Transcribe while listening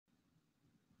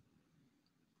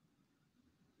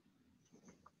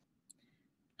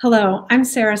Hello, I'm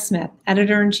Sarah Smith,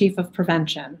 Editor-in-Chief of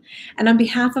Prevention. And on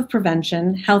behalf of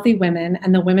Prevention, Healthy Women,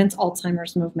 and the Women's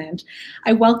Alzheimer's Movement,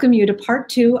 I welcome you to part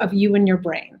 2 of You and Your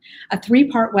Brain, a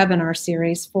 3-part webinar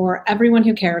series for everyone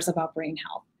who cares about brain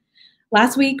health.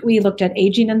 Last week, we looked at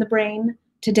aging in the brain.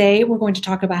 Today, we're going to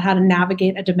talk about how to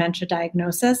navigate a dementia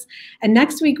diagnosis. And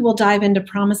next week, we'll dive into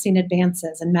promising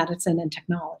advances in medicine and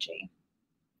technology.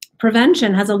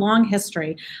 Prevention has a long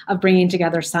history of bringing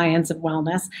together science and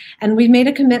wellness, and we've made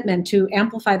a commitment to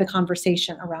amplify the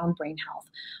conversation around brain health,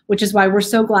 which is why we're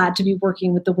so glad to be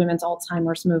working with the Women's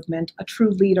Alzheimer's Movement, a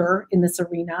true leader in this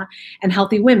arena, and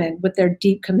Healthy Women with their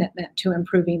deep commitment to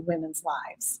improving women's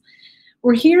lives.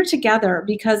 We're here together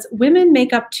because women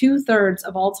make up 2/3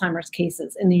 of Alzheimer's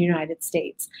cases in the United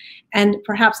States. And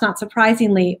perhaps not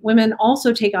surprisingly, women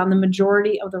also take on the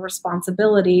majority of the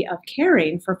responsibility of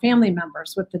caring for family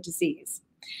members with the disease.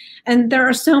 And there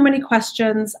are so many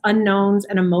questions, unknowns,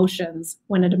 and emotions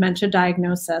when a dementia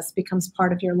diagnosis becomes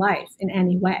part of your life in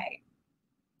any way.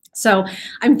 So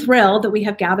I'm thrilled that we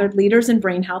have gathered leaders in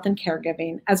brain health and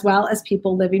caregiving, as well as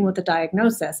people living with a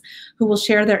diagnosis who will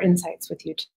share their insights with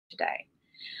you today.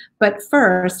 But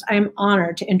first, I am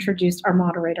honored to introduce our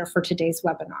moderator for today's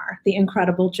webinar, the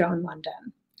incredible Joan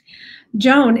London.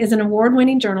 Joan is an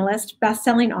award-winning journalist,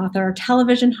 best-selling author,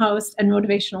 television host, and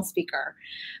motivational speaker.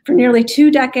 For nearly 2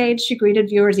 decades, she greeted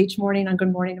viewers each morning on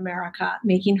Good Morning America,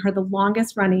 making her the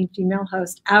longest-running female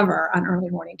host ever on early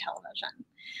morning television.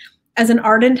 As an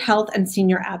ardent health and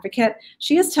senior advocate,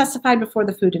 she has testified before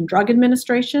the Food and Drug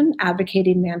Administration,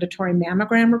 advocating mandatory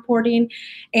mammogram reporting,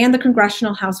 and the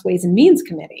Congressional House Ways and Means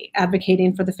Committee,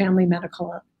 advocating for the Family and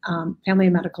Medical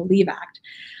Leave Act.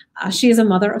 She is a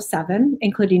mother of 7,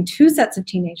 including 2 sets of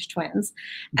teenage twins.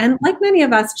 And like many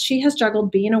of us, she has juggled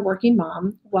being a working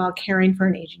mom while caring for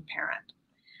an aging parent.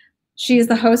 She is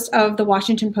the host of the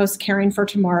Washington Post Caring for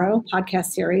Tomorrow podcast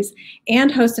series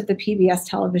and host of the PBS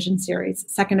television series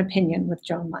Second Opinion with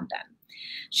Joan London.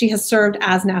 She has served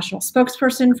as national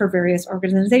spokesperson for various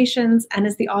organizations and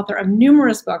is the author of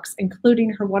numerous books,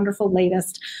 including her wonderful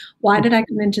latest, Why Did I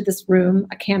Come Into This Room?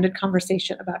 A Candid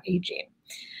Conversation About Aging.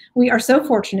 We are so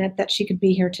fortunate that she could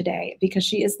be here today because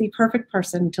she is the perfect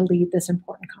person to lead this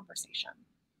important conversation.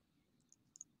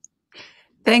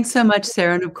 Thanks so much,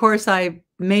 Sarah. And of course, I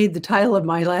made the title of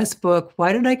my last book,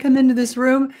 Why Did I Come Into This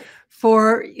Room?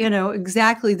 For,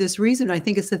 exactly this reason. I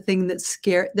think it's the thing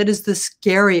that is the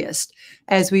scariest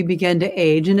as we begin to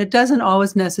age. And it doesn't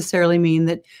always necessarily mean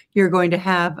that you're going to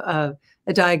have a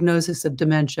diagnosis of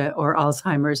dementia or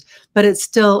Alzheimer's, but it's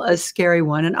still a scary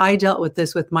one. And I dealt with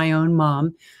this with my own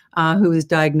mom, who was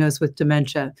diagnosed with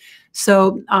dementia.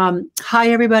 So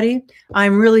hi, everybody.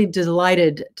 I'm really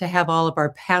delighted to have all of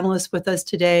our panelists with us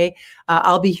today.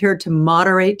 I'll be here to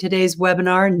moderate today's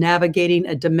webinar, Navigating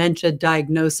a Dementia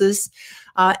Diagnosis.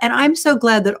 And I'm so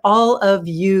glad that all of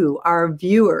you, our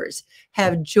viewers,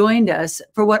 have joined us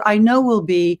for what I know will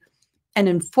be an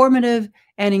informative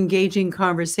and engaging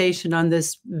conversation on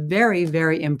this very,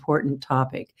 very important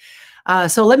topic.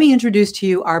 So let me introduce to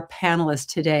you our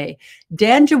panelists today.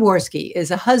 Dan Jaworski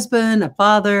is a husband, a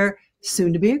father,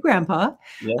 soon to be a grandpa.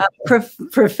 Yeah.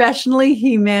 Professionally,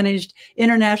 he managed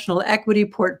international equity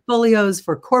portfolios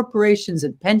for corporations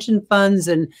and pension funds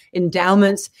and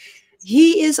endowments.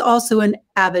 He is also an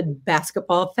avid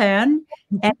basketball fan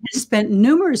and has spent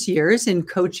numerous years in the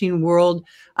coaching world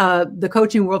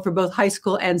for both high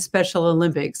school and Special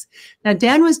Olympics. Now,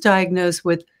 Dan was diagnosed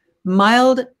with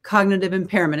mild cognitive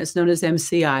impairment, it's known as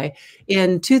MCI,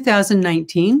 in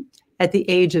 2019 at the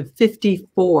age of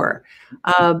 54.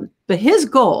 But his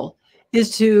goal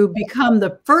is to become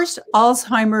the first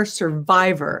Alzheimer's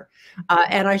survivor.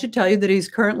 And I should tell you that he's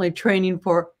currently training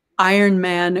for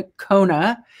Ironman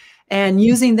Kona and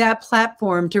using that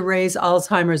platform to raise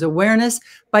Alzheimer's awareness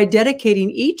by dedicating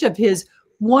each of his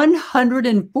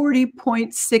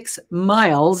 140.6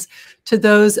 miles to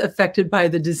those affected by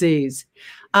the disease.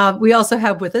 We also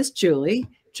have with us Julie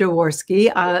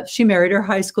Jaworski. She married her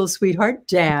high school sweetheart,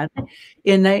 Dan,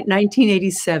 in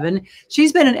 1987.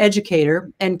 She's been an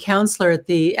educator and counselor at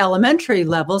the elementary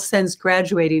level since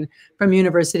graduating from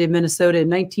University of Minnesota in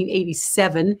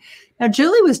 1987. Now,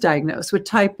 Julie was diagnosed with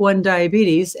type 1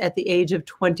 diabetes at the age of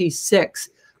 26.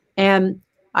 And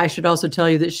I should also tell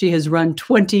you that she has run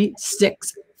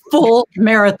 26 full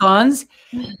marathons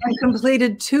and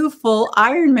completed 2 full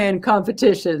Ironman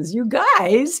competitions. You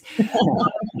guys,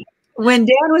 when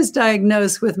Dan was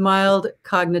diagnosed with mild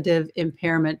cognitive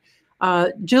impairment,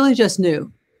 Julie just knew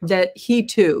that he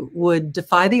too would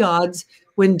defy the odds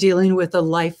when dealing with a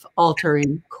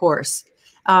life-altering course.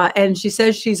 And she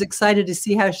says she's excited to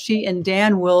see how she and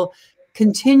Dan will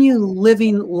continue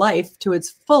living life to its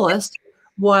fullest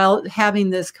while having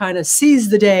this kind of seize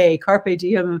the day, carpe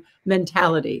diem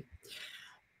mentality.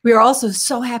 We are also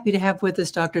so happy to have with us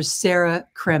Dr. Sarah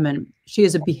Kremen. She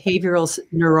is a behavioral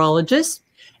neurologist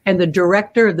and the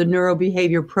director of the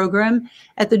Neurobehavior Program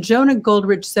at the Jonah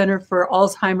Goldrich Center for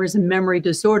Alzheimer's and Memory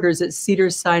Disorders at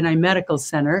Cedars-Sinai Medical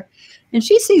Center. And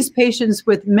she sees patients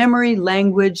with memory,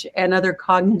 language, and other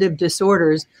cognitive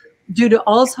disorders due to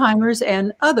Alzheimer's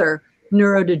and other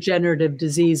neurodegenerative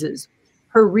diseases.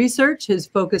 Her research is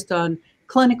focused on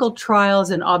clinical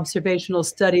trials and observational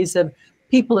studies of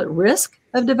people at risk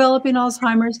of developing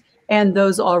Alzheimer's and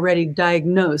those already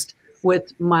diagnosed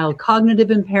with mild cognitive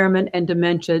impairment and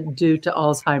dementia due to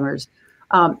Alzheimer's.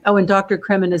 And Dr.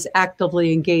 Kremen is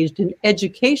actively engaged in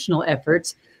educational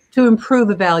efforts to improve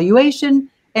evaluation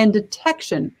and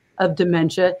detection of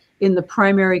dementia in the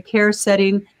primary care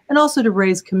setting, and also to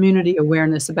raise community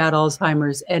awareness about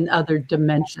Alzheimer's and other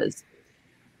dementias.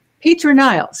 Petra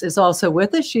Niles is also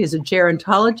with us. She is a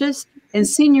gerontologist and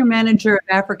senior manager of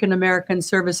African American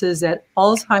services at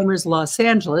Alzheimer's Los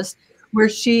Angeles, where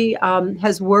she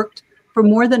has worked for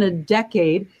more than a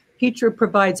decade. Petra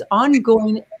provides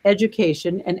ongoing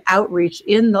education and outreach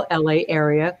in the LA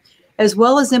area, as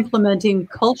well as implementing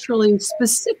culturally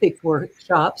specific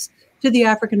workshops to the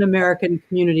African American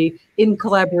community in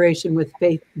collaboration with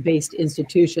faith-based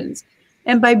institutions.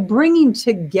 And by bringing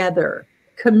together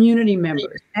community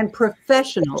members and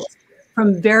professionals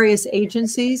from various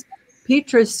agencies,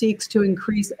 Petra seeks to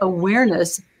increase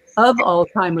awareness of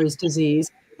Alzheimer's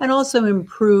disease and also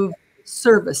improve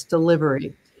service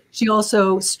delivery. She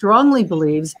also strongly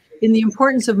believes in the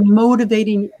importance of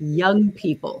motivating young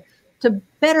people to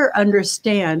better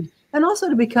understand and also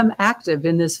to become active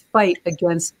in this fight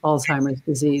against Alzheimer's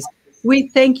disease. We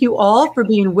thank you all for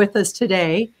being with us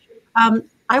today.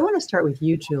 I want to start with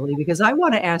you, Julie, because I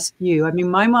want to ask you, I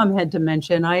mean, my mom had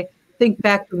dementia, and I think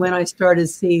back to when I started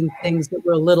seeing things that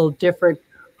were a little different.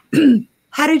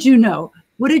 How did you know?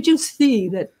 What did you see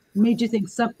that made you think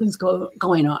something's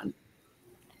going on?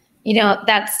 You know,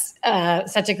 that's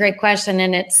such a great question.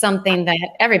 And it's something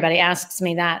that everybody asks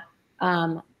me that.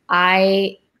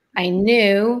 I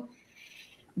knew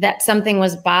that something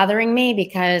was bothering me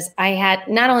because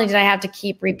not only did I have to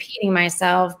keep repeating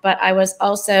myself, but I was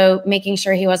also making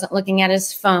sure he wasn't looking at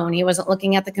his phone. He wasn't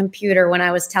looking at the computer when I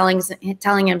was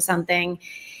telling him something.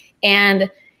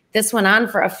 And this went on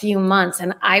for a few months,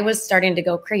 and I was starting to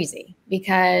go crazy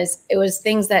because it was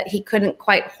things that he couldn't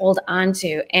quite hold on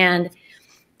to. And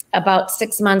about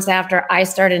 6 months after I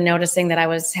started noticing that I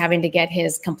was having to get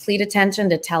his complete attention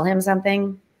to tell him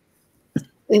something,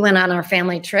 we went on our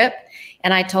family trip,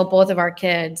 and I told both of our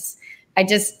kids,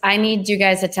 I need you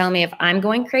guys to tell me if I'm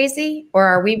going crazy or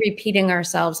are we repeating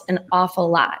ourselves an awful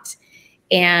lot.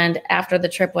 And after the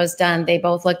trip was done, they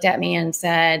both looked at me and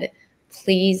said,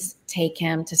 please take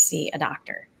him to see a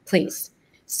doctor, please.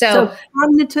 So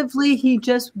cognitively, he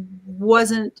just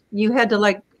wasn't, you had to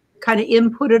like kind of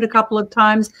input it a couple of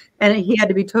times and he had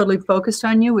to be totally focused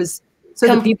on you, so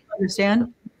that people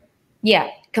understand? Yeah,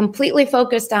 completely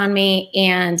focused on me.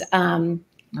 And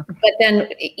but then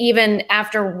even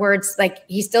afterwards, like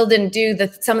he still didn't do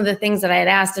some of the things that I had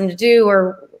asked him to do,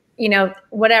 or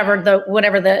whatever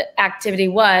the activity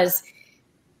was,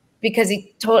 because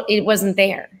it wasn't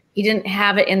there. He didn't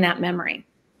have it in that memory.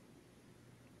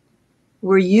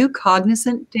 Were you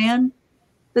cognizant, Dan,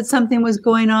 that something was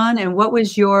going on? And what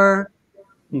was your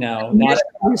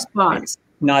response?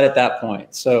 Not at that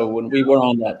point. So when we were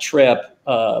on that trip,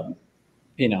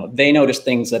 they noticed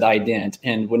things that I didn't.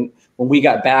 And when we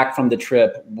got back from the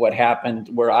trip, what happened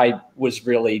where I was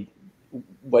really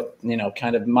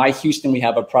kind of my Houston, we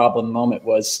have a problem moment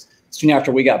was soon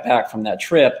after we got back from that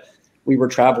trip, we were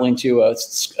traveling to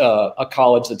a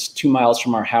college that's 2 miles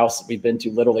from our house that we've been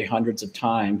to literally hundreds of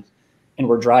times. And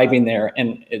we're driving there,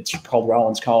 and it's called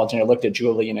Rollins College. And I looked at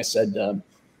Julie and I said,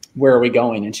 where are we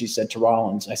going? And she said, to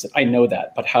Rollins. I said, I know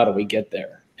that, but how do we get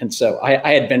there? And so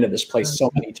I had been to this place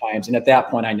so many times. And at that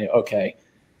point I knew, okay,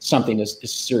 something is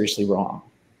seriously wrong.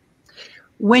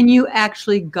 When you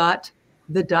actually got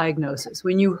the diagnosis,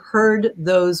 when you heard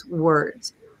those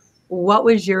words, what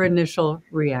was your initial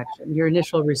reaction, your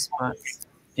initial response?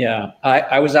 Yeah,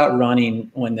 I was out running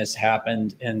when this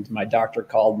happened, and my doctor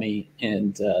called me,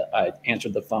 and I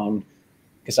answered the phone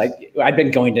because I'd been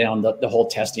going down the whole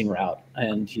testing route.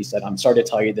 And he said, I'm sorry to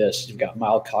tell you this, you've got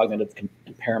mild cognitive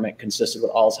impairment consistent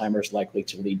with Alzheimer's, likely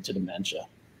to lead to dementia.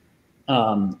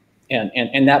 And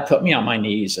that put me on my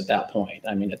knees at that point.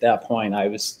 I mean, at that point I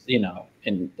was,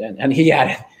 and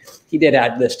he did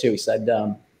add this too. He said,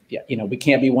 we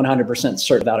can't be 100%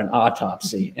 certain about an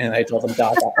autopsy. And I told him,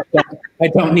 Doc, I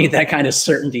don't need that kind of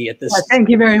certainty at this. Thank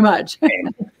you very much.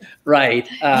 Right.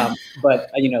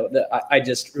 But I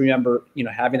just remember,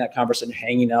 having that conversation,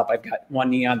 hanging up. I've got one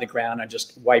knee on the ground. I'm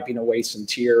just wiping away some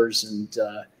tears. And,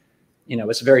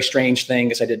 it's a very strange thing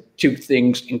because I did two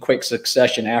things in quick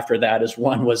succession after that. Is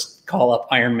one was call up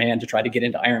Ironman to try to get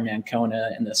into Ironman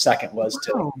Kona. And the second was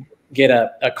to get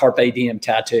a Carpe Diem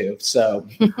tattoo. So,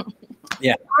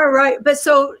 yeah. All right. But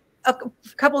so a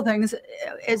couple of things.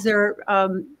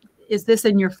 Is this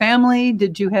in your family?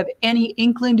 Did you have any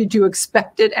inkling? Did you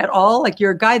expect it at all? Like,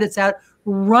 you're a guy that's out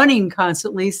running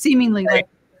constantly, seemingly like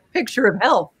a picture of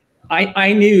health.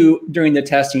 I knew during the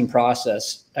testing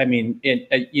process. I mean,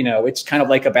 it's kind of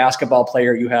like a basketball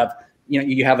player. You have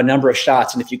a number of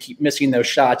shots, and if you keep missing those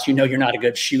shots, you're not a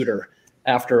good shooter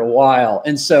after a while.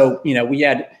 And so, we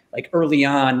had, like, early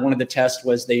on, one of the tests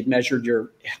was they measured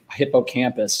your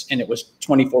hippocampus, and it was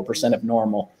 24% of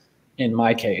normal in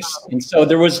my case. And so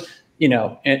there was,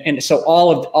 and so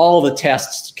all of the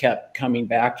tests kept coming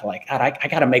back to, like, God, I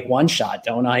got to make one shot,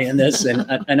 don't I, in this? And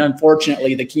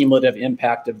unfortunately, the cumulative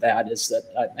impact of that is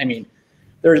that,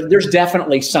 there's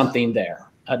definitely something there.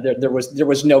 There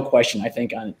was no question, I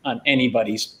think, on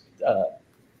anybody's. But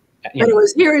it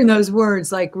was hearing those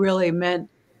words, like, really meant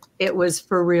it was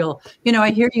for real. I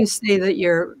hear you say that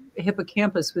your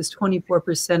hippocampus was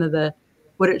 24% of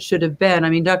what it should have been.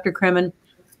 I mean, Dr. Kremen,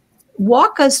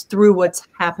 walk us through what's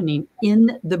happening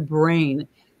in the brain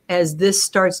as this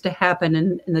starts to happen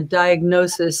and the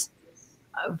diagnosis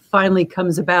finally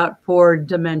comes about for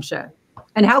dementia.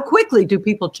 And how quickly do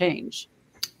people change?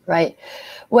 Right.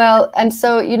 Well, and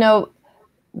so,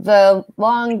 the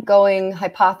long-going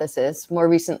hypothesis more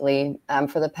recently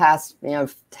for the past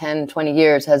 10, 20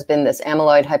 years has been this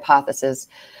amyloid hypothesis.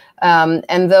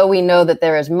 And though we know that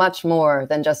there is much more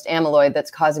than just amyloid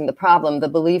that's causing the problem, the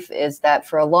belief is that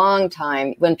for a long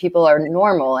time, when people are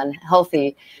normal and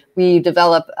healthy, we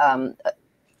develop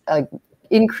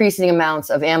increasing amounts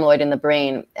of amyloid in the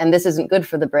brain. And this isn't good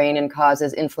for the brain and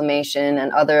causes inflammation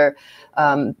and other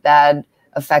bad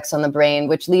effects on the brain,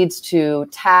 which leads to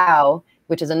tau,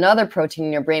 which is another protein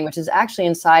in your brain, which is actually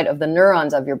inside of the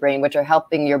neurons of your brain, which are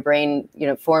helping your brain,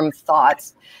 form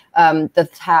thoughts. The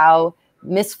tau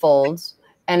misfolds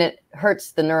and it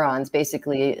hurts the neurons.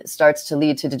 Basically, it starts to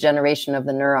lead to degeneration of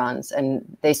the neurons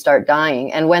and they start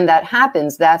dying. And when that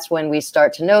happens, that's when we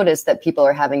start to notice that people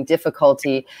are having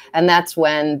difficulty. And that's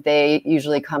when they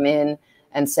usually come in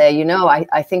and say,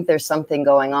 I think there's something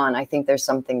going on. I think there's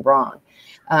something wrong.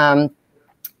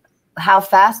 How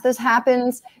fast this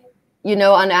happens,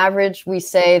 on average, we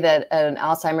say that an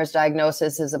Alzheimer's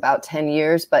diagnosis is about 10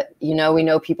 years, but, we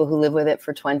know people who live with it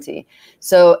for 20.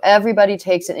 So everybody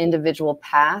takes an individual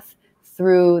path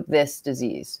through this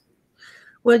disease.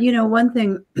 Well, one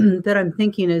thing that I'm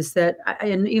thinking is that,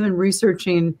 and even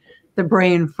researching the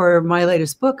brain for my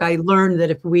latest book, I learned that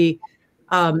if we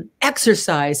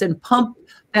exercise and pump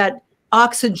that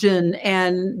oxygen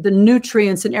and the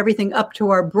nutrients and everything up to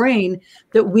our brain,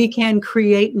 that we can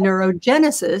create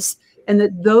neurogenesis, and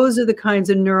that those are the kinds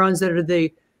of neurons that are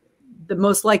the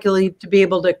most likely to be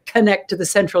able to connect to the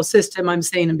central system. I'm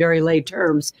saying in very lay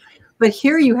terms. But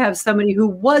here you have somebody who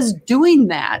was doing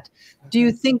that. Do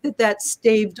you think that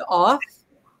staved off,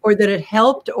 or that it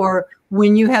helped, or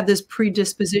when you have this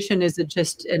predisposition, is it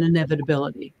just an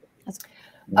inevitability?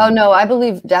 Oh, no, I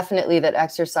believe definitely that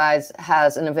exercise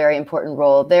has a very important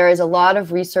role. There is a lot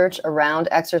of research around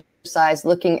exercise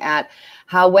looking at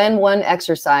how when one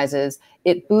exercises,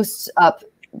 it boosts up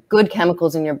good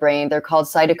chemicals in your brain. They're called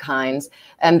cytokines,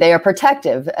 and they are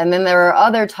protective. And then there are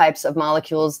other types of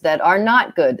molecules that are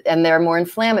not good, and they're more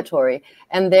inflammatory.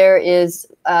 And there is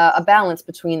a balance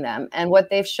between them. And what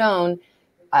they've shown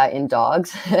in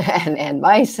dogs and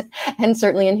mice, and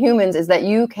certainly in humans, is that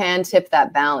you can tip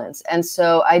that balance. And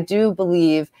so I do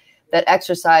believe that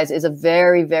exercise is a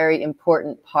very, very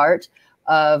important part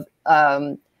of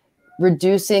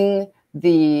reducing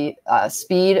the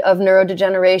speed of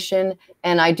neurodegeneration.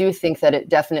 And I do think that it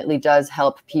definitely does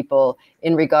help people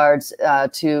in regards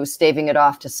to staving it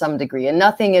off to some degree. And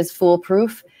nothing is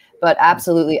foolproof, but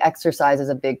absolutely exercise is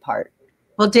a big part.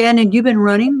 Well, Dan, and you've been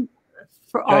running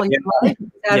for all your life. Is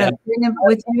that a thing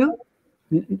with you?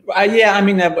 Yeah, I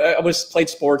mean, I played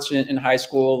sports in high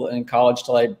school and college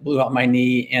till I blew out my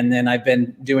knee, and then I've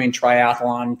been doing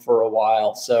triathlon for a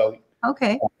while. So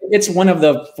okay, it's one of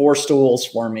the four stools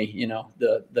for me,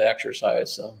 the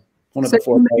exercise. So one of the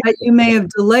four. You may have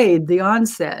delayed the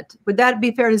onset. Would that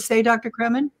be fair to say, Dr.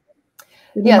 Kremen?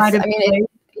 Yes, I mean,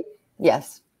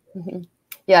 yes. Mm-hmm.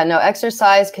 Yeah, no,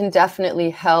 exercise can definitely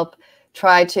help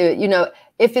try to,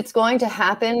 if it's going to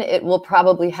happen, it will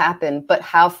probably happen, but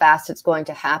how fast it's going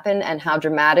to happen and how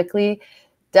dramatically,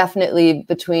 definitely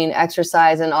between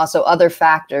exercise and also other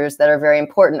factors that are very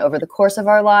important over the course of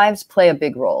our lives play a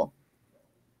big role.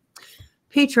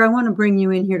 Petra, I want to bring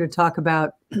you in here to talk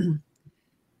about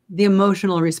the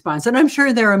emotional response. And I'm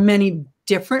sure there are many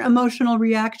different emotional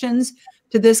reactions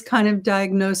to this kind of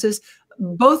diagnosis,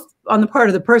 both on the part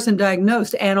of the person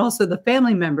diagnosed and also the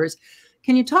family members.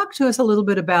 Can you talk to us a little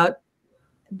bit about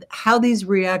how these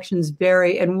reactions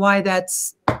vary and why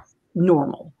that's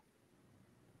normal?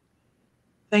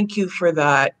 Thank you for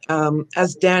that.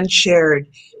 As Dan shared,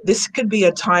 this could be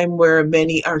a time where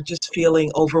many are just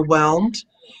feeling overwhelmed.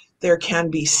 There can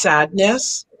be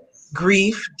sadness,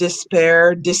 grief,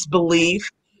 despair, disbelief,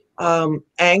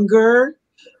 anger.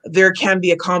 There can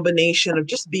be a combination of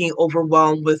just being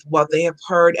overwhelmed with what they have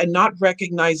heard and not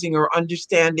recognizing or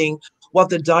understanding what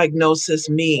the diagnosis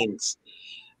means.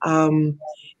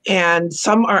 And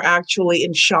some are actually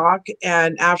in shock,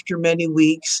 and after many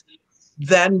weeks,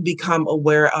 then become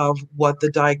aware of what the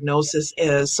diagnosis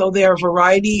is. So there are a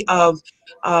variety of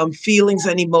feelings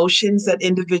and emotions that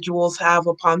individuals have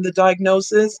upon the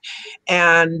diagnosis.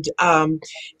 And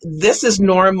this is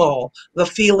normal, the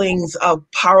feelings of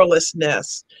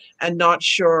powerlessness and not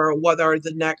sure what are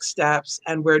the next steps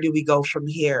and where do we go from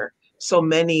here. So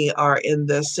many are in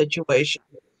this situation.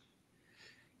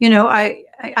 You know, I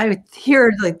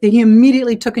hear like he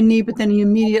immediately took a knee, but then he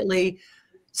immediately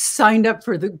signed up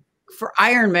for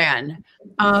Iron Man.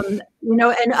 You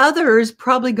know, and others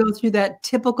probably go through that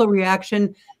typical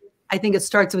reaction. I think it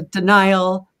starts with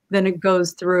denial, then it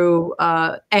goes through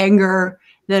anger,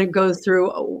 then it goes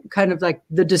through kind of like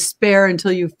the despair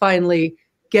until you finally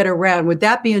get around. Would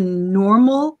that be a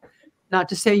normal? Not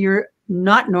to say you're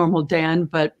not normal, Dan,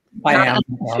 but I am.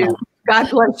 God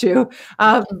bless you.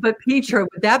 But Petra,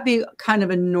 would that be kind of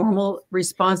a normal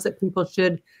response that people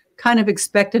should kind of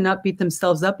expect to not beat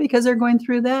themselves up because they're going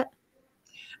through that?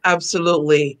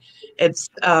 Absolutely. It's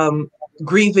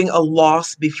grieving a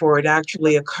loss before it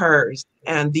actually occurs.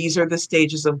 And these are the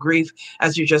stages of grief,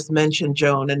 as you just mentioned,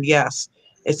 Joan. And yes,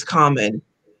 it's common.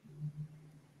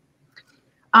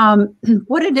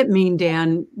 What did it mean,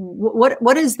 Dan?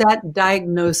 What is that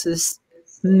diagnosis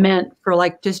meant for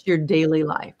like just your daily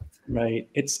life? Right.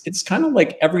 It's kind of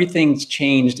like everything's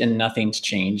changed and nothing's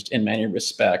changed in many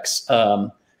respects.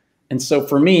 And so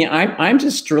for me, I'm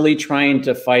just really trying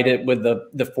to fight it with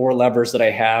the four levers that I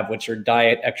have, which are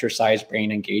diet, exercise,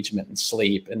 brain engagement, and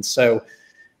sleep. And so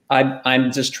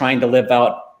I'm just trying to live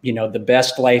out, you know, the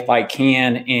best life I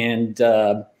can and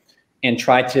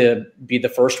try to be the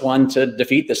first one to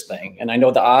defeat this thing. And I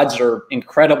know the odds are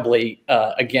incredibly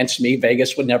against me.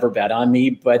 Vegas would never bet on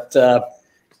me, but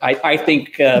I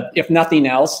think if nothing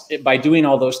else, by doing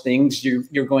all those things,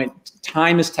 you're going.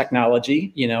 Time is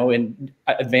technology, you know, and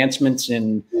advancements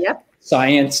in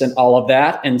science and all of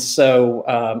that. And so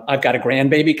I've got a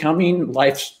grandbaby coming.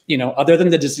 Life's, you know, other than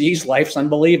the disease, life's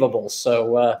unbelievable.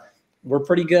 So we're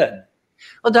pretty good.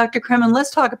 Well, Dr. Kremen,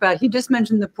 let's talk about. He just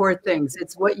mentioned the four things.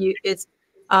 It's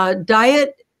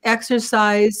diet,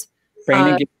 exercise,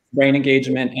 brain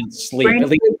engagement, and sleep. At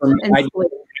least for me, I'd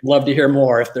love to hear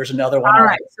more if there's another one. All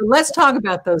right, so let's talk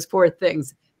about those four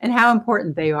things and how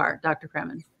important they are, Dr.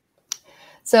 Kremen.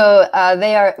 So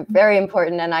they are very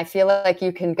important, and I feel like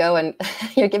you can go and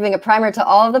you're giving a primer to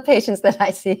all of the patients that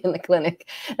I see in the clinic.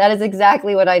 That is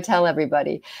exactly what I tell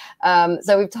everybody.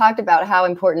 So we've talked about how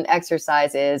important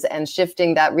exercise is and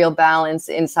shifting that real balance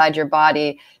inside your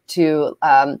body to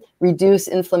reduce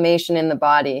inflammation in the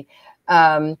body.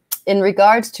 In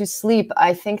regards to sleep,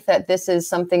 I think that this is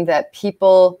something that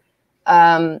people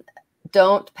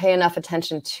don't pay enough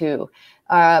attention to.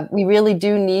 We really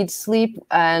do need sleep,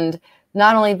 and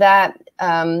not only that,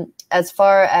 as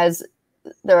far as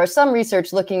there are some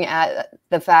research looking at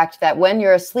the fact that when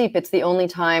you're asleep, it's the only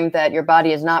time that your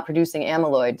body is not producing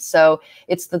amyloid. So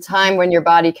it's the time when your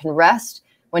body can rest,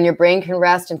 when your brain can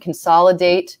rest and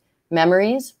consolidate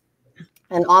memories,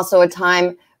 and also a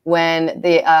time when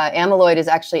the amyloid is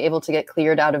actually able to get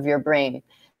cleared out of your brain.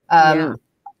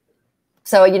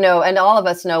 So, you know, and all of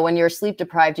us know when you're sleep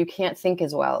deprived, you can't think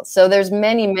as well. So there's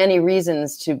many, many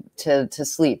reasons to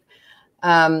sleep.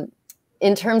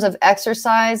 In terms of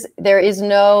exercise, there is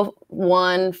no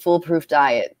one foolproof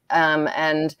diet.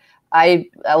 And I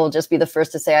will just be the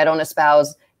first to say I don't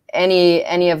espouse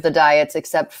any of the diets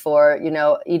except for, you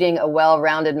know, eating a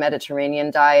well-rounded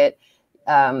Mediterranean diet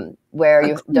where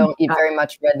you don't eat very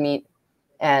much red meat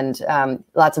and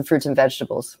lots of fruits and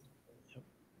vegetables.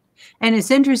 And it's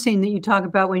interesting that you talk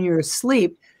about when you're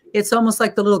asleep, it's almost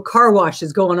like the little car wash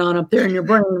is going on up there in your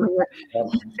brain.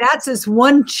 That's this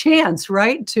one chance,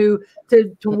 right, to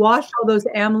wash all those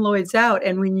amyloids out.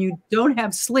 And when you don't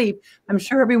have sleep, I'm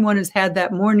sure everyone has had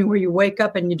that morning where you wake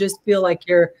up and you just feel like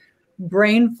your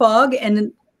brain fog, and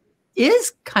it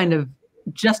is kind of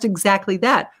just exactly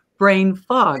that, brain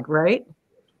fog, right?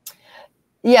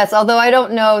 Yes, although I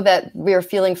don't know that we're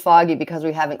feeling foggy because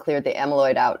we haven't cleared the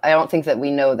amyloid out. I don't think that we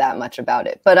know that much about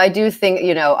it. But I do think,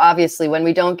 you know, obviously when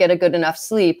we don't get a good enough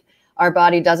sleep, our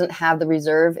body doesn't have the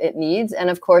reserve it needs. And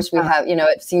of course we have, you know,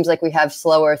 it seems like we have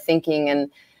slower thinking,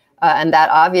 and that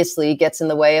obviously gets in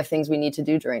the way of things we need to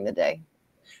do during the day.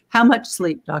 How much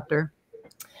sleep, doctor?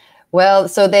 Well,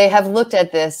 so they have looked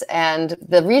at this, and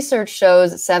the research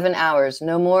shows 7 hours,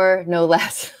 no more, no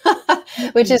less,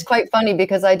 which is quite funny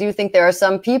because I do think there are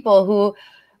some people who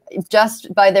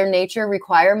just by their nature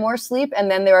require more sleep.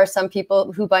 And then there are some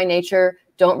people who by nature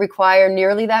don't require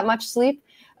nearly that much sleep.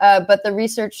 But the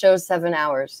research shows 7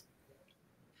 hours.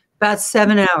 About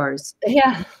 7 hours.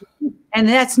 Yeah. And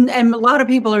a lot of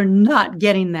people are not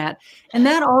getting that. And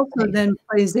that also then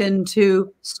plays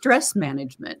into stress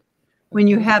management. When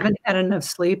you haven't had enough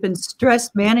sleep, and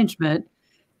stress management,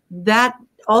 that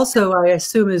also, I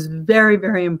assume, is very,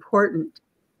 very important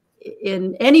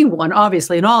in anyone,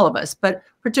 obviously in all of us, but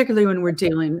particularly when we're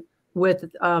dealing with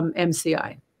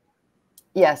MCI.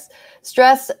 Yes.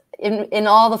 Stress in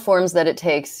all the forms that it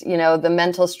takes, you know, the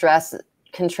mental stress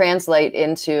can translate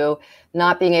into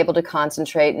not being able to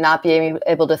concentrate, not being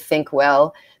able to think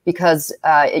well, because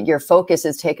your focus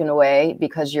is taken away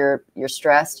because you're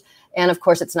stressed. And of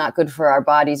course, it's not good for our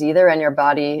bodies either. And your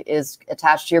body is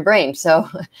attached to your brain. So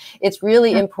it's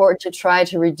really important to try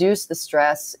to reduce the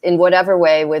stress in whatever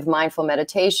way, with mindful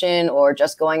meditation or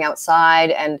just going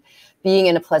outside and being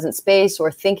in a pleasant space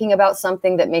or thinking about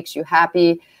something that makes you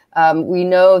happy. We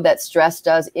know that stress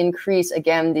does increase,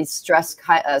 again, these stress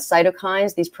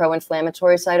cytokines, these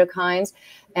pro-inflammatory cytokines,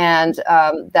 and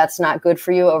that's not good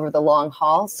for you over the long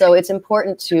haul. So it's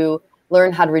important to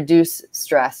learn how to reduce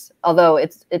stress, although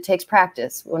it takes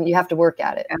practice when you have to work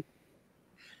at it.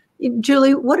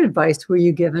 Julie, what advice were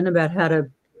you given about how to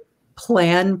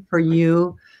plan for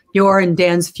your and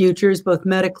Dan's futures, both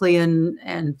medically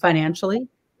and financially?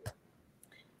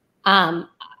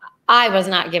 I was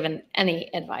not given any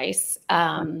advice.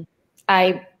 I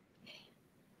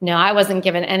wasn't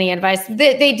given any advice.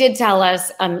 They did tell us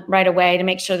right away to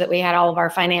make sure that we had all of our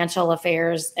financial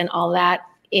affairs and all that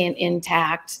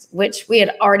intact, which we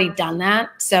had already done that.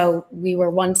 So we were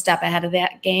one step ahead of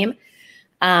that game.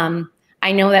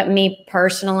 I know that me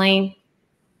personally,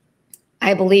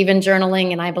 I believe in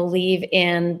journaling and I believe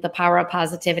in the power of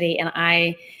positivity. And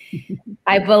I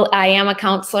am a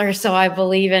counselor, so I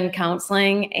believe in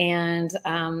counseling.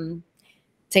 And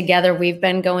together we've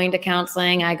been going to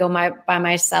counseling. I go by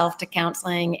myself to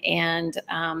counseling, and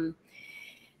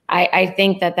I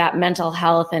think that mental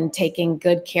health and taking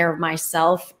good care of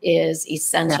myself is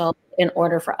essential in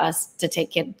order for us to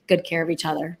take good care of each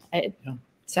other.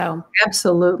 So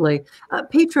absolutely,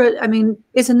 Petra. I mean,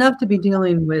 it's enough to be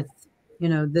dealing with,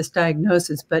 this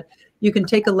diagnosis, but you can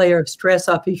take a layer of stress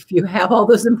off if you have all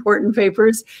those important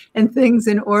papers and things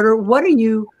in order. What do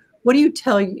you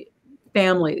tell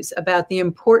families about the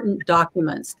important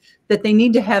documents that they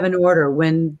need to have in order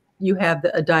when you have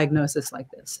a diagnosis like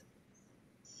this?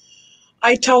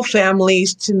 I tell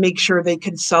families to make sure they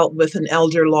consult with an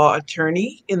elder law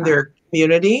attorney in their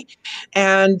community,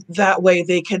 and that way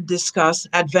they can discuss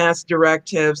advanced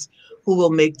directives who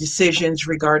will make decisions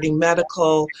regarding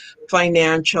medical,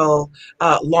 financial,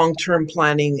 long-term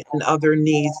planning, and other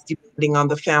needs depending on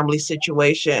the family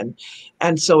situation.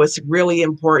 And so it's really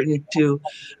important to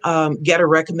get a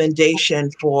recommendation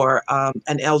for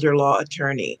an elder law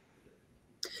attorney.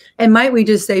 And might we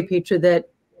just say, Petra, that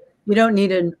you don't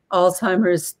need an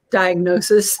Alzheimer's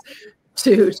diagnosis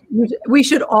we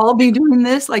should all be doing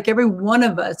this. Like every one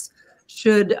of us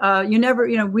should,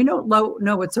 we don't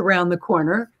know what's around the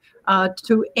corner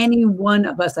to any one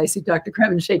of us. I see Dr.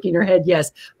 Kremen shaking her head,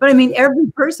 yes. But I mean, every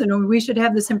person, we should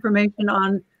have this information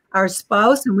on our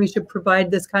spouse, and we should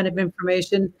provide this kind of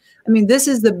information. I mean, this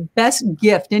is the best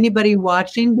gift. Anybody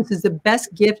watching, this is the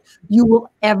best gift you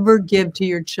will ever give to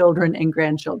your children and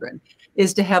grandchildren,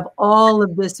 is to have all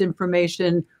of this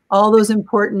information, all those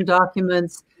important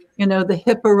documents, the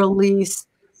HIPAA release,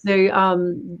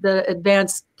 the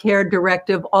advanced care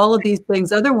directive, all of these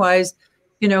things. Otherwise,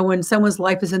 when someone's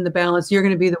life is in the balance, you're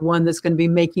going to be the one that's going to be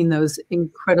making those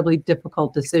incredibly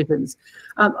difficult decisions.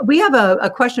 We have a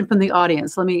question from the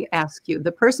audience. Let me ask you.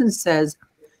 The person says,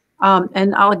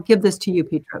 and I'll give this to you,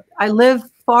 Petra. I live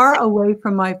far away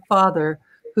from my father,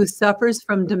 who suffers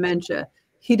from dementia.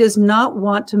 he does not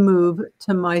want to move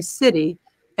to my city,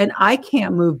 and I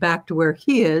can't move back to where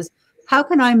he is. How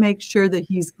can I make sure that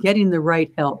he's getting the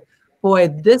right help? Boy,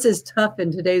 this is tough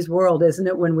in today's world, isn't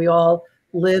it? When we all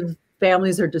live,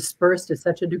 families are dispersed to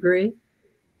such a degree.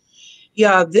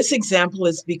 Yeah, this example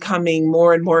is becoming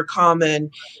more and more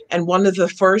common. And one of the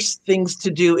first things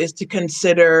to do is to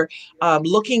consider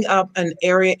looking up an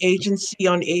area agency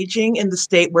on aging in the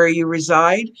state where you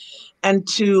reside, and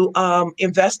to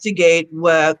investigate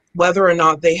whether or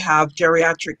not they have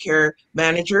geriatric care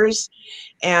managers,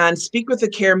 and speak with the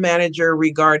care manager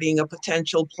regarding a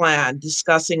potential plan,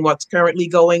 discussing what's currently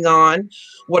going on,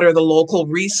 what are the local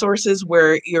resources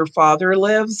where your father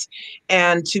lives,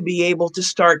 and to be able to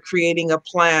start creating a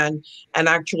plan and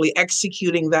actually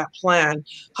executing that plan.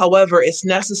 However, it's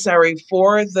necessary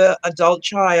for the adult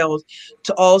child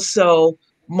to also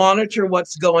monitor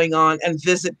what's going on and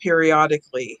visit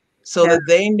periodically so Yeah. that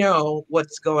they know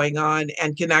what's going on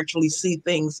and can actually see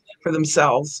things for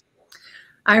themselves.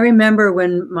 I remember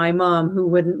when my mom, who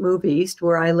wouldn't move east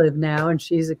where I live now, and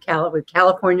she's a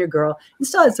California girl, and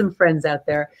still had some friends out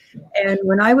there. And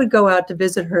when I would go out to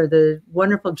visit her, the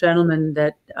wonderful gentleman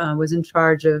that was in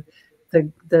charge of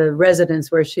the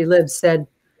residence where she lives said,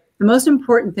 the most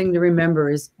important thing to remember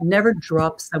is never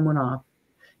drop someone off.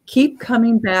 Keep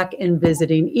coming back and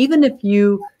visiting, even if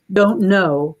you don't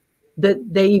know that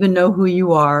they even know who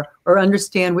you are or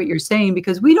understand what you're saying,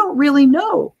 because we don't really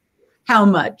know how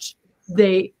much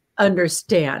they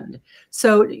understand.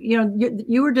 So,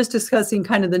 you were just discussing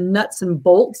kind of the nuts and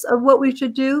bolts of what we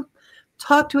should do.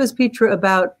 Talk to us, Petra,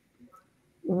 about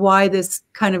why this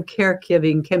kind of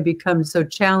caregiving can become so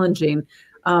challenging.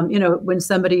 When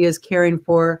somebody is caring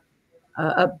for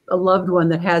a loved one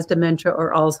that has dementia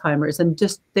or Alzheimer's, and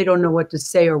just they don't know what to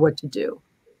say or what to do.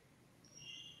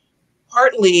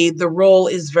 Partly the role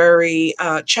is very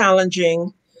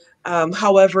challenging.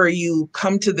 However, you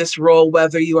come to this role,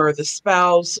 whether you are the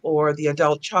spouse or the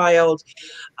adult child,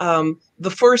 the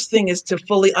first thing is to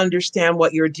fully understand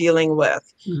what you're dealing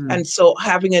with. Mm-hmm. And so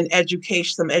having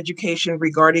some education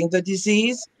regarding the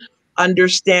disease,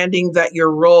 understanding that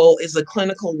your role is a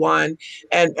clinical one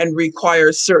and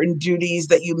requires certain duties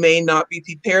that you may not be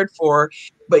prepared for,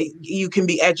 but you can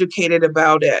be educated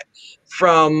about it,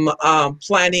 from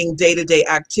planning day-to-day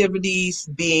activities,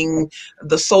 being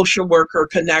the social worker,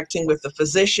 connecting with the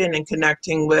physician and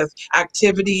connecting with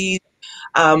activities.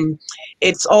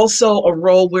 It's also a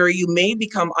role where you may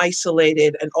become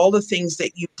isolated, and all the things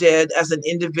that you did as an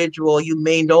individual, you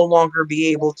may no longer be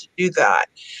able to do that.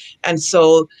 And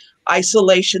so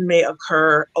isolation may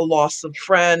occur, a loss of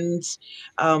friends,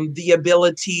 the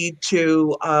ability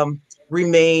to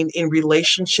remain in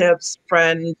relationships,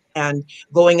 friends, and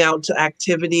going out to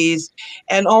activities.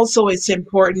 And also it's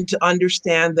important to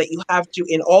understand that you have to,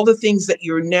 in all the things that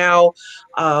you're now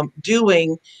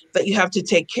doing, that you have to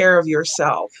take care of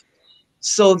yourself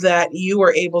so that you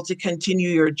are able to continue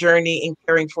your journey in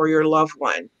caring for your loved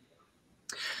one.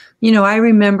 I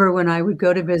remember when I would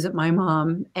go to visit my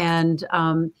mom, and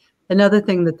another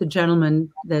thing that the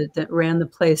gentleman that ran the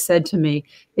place said to me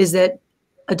is that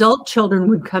adult children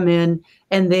would come in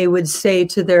and they would say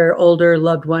to their older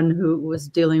loved one who was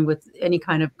dealing with any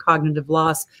kind of cognitive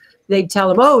loss, they'd tell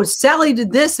them, oh, Sally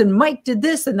did this and Mike did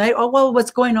this, and well,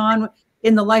 what's going on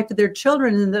in the life of their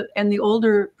children? And the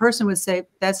older person would say,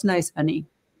 that's nice, honey.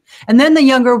 And then the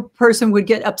younger person would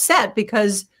get upset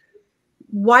because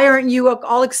why aren't you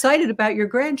all excited about your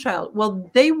grandchild? Well,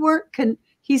 they weren't.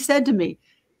 He said to me,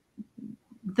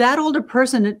 that older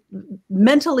person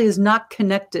mentally is not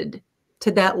connected to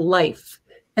that life,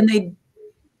 and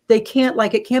they can't,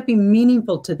 it can't be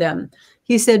meaningful to them.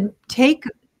 He said, take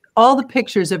all the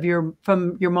pictures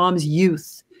from your mom's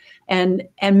youth and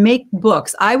make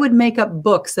books. I would make up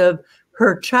books of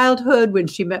her childhood when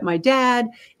she met my dad,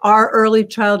 our early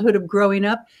childhood of growing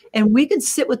up. And we could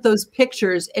sit with those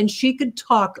pictures and she could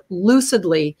talk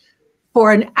lucidly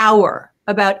for an hour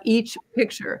about each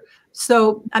picture.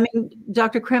 So, I mean,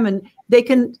 Dr. Kremen, they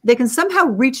can somehow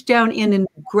reach down in and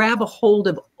grab a hold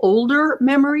of older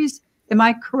memories. Am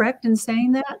I correct in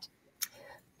saying that?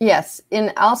 Yes.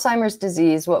 In Alzheimer's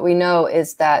disease, what we know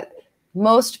is that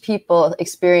most people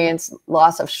experience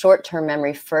loss of short-term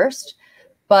memory first.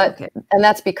 And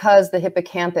that's because the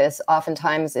hippocampus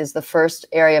oftentimes is the first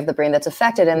area of the brain that's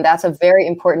affected. And that's a very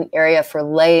important area for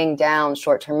laying down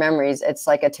short-term memories. It's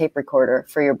like a tape recorder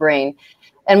for your brain.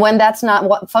 And when that's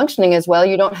not functioning as well,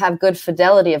 you don't have good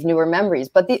fidelity of newer memories.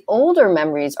 But the older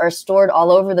memories are stored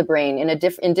all over the brain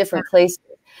in different places.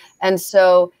 And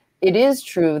so it is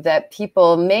true that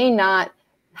people may not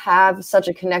have such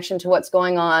a connection to what's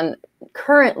going on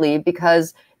currently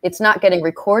because it's not getting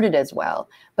recorded as well.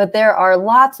 But there are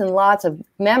lots and lots of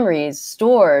memories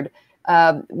stored,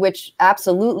 which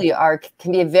absolutely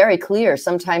can be very clear,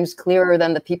 sometimes clearer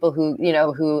than the people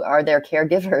who are their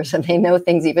caregivers and they know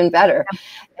things even better.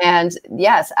 And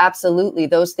yes, absolutely,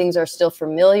 those things are still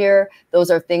familiar. Those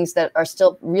are things that are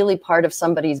still really part of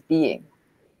somebody's being.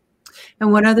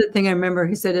 And one other thing I remember,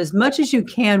 he said, as much as you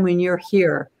can when you're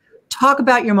here, talk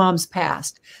about your mom's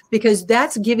past, because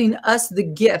that's giving us the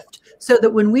gift so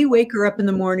that when we wake her up in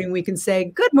the morning, we can say,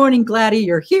 good morning, Gladys,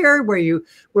 you're here, where you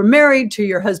were married to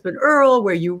your husband, Earl,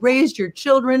 where you raised your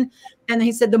children. And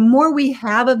he said, the more we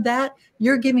have of that,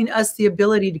 you're giving us the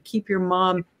ability to keep your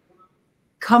mom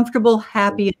comfortable,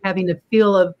 happy, and having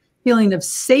a feeling of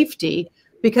safety,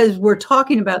 because we're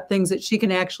talking about things that she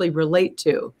can actually relate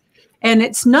to. And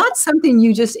it's not something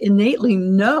you just innately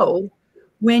know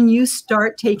when you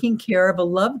start taking care of a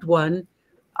loved one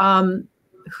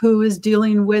who is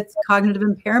dealing with cognitive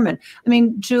impairment. I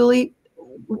mean, Julie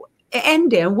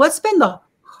and Dan, what's been the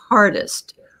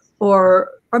hardest or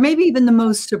maybe even the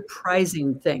most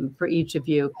surprising thing for each of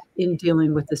you in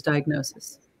dealing with this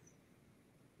diagnosis?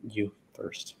 You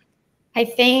first. I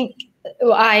think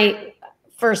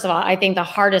first of all, I think the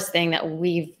hardest thing that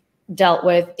we've dealt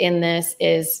with in this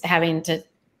is having to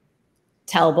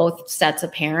tell both sets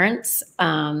of parents.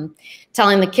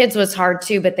 Telling the kids was hard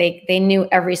too, but they knew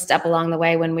every step along the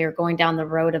way when we were going down the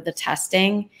road of the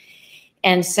testing.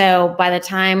 And so by the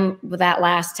time that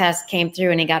last test came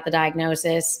through and he got the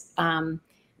diagnosis,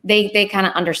 they kind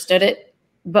of understood it,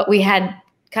 but we had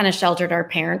kind of sheltered our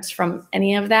parents from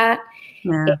any of that.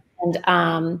 Yeah.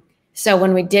 And so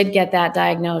when we did get that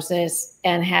diagnosis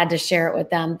and had to share it with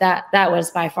them, that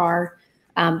was by far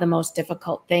the most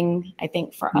difficult thing, I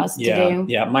think, for us to do.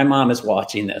 Yeah, my mom is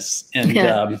watching this, and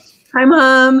hi,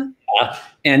 Mom.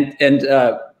 And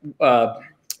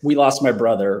we lost my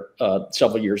brother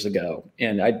several years ago,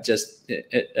 and I just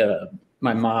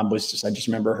my mom was just, I just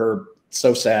remember her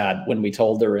so sad when we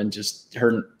told her, and just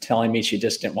her telling me she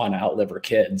just didn't want to outlive her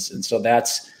kids, and so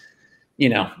that's,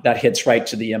 that hits right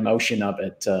to the emotion of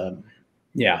it.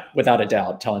 Yeah, without a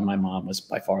doubt, telling my mom was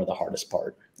by far the hardest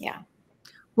part. Yeah.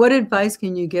 What advice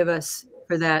can you give us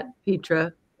for that,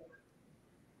 Petra?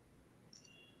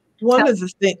 One of the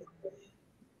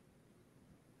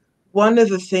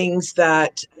things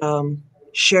that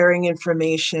sharing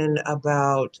information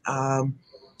about,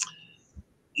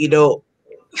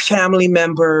 family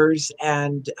members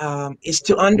and is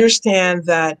to understand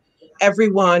that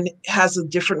everyone has a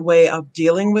different way of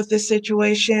dealing with this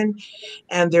situation,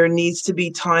 and there needs to be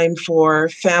time for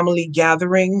family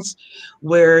gatherings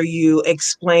where you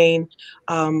explain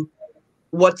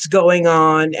what's going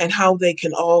on and how they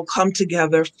can all come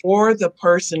together for the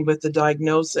person with the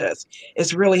diagnosis.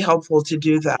 It's really helpful to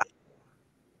do that.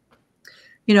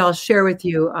 I'll share with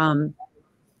you,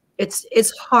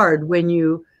 it's hard when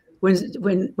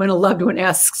a loved one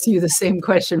asks you the same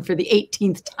question for the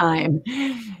 18th time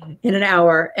in an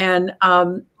hour. And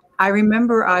I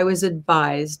remember I was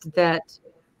advised that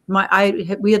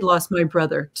we had lost my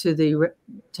brother to the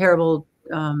terrible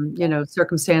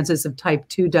circumstances of type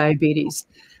 2 diabetes.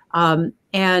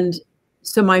 And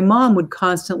so my mom would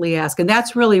constantly ask, and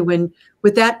that's really when,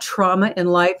 with that trauma in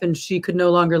life, and she could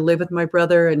no longer live with my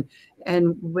brother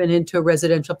and went into a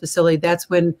residential facility, that's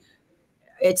when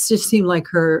it just seemed like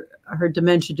her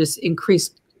dementia just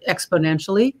increased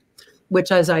exponentially,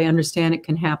 which, as I understand it,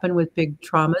 can happen with big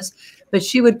traumas. But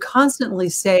she would constantly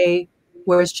say,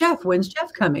 where's Jeff? When's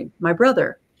Jeff coming? My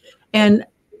brother. And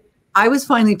I was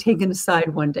finally taken aside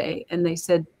one day, and they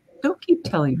said, don't keep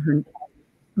telling her,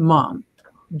 Mom,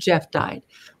 Jeff died,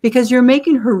 because you're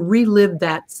making her relive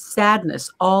that sadness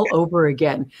all over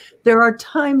again. There are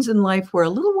times in life where a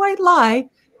little white lie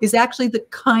is actually the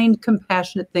kind,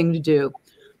 compassionate thing to do.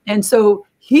 And so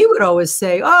he would always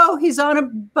say, oh, he's on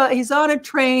a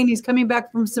train. He's coming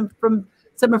back from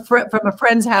a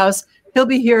friend's house. He'll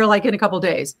be here like in a couple of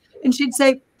days. And she'd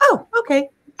say, oh, okay.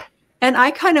 And I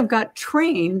kind of got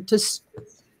trained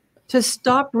to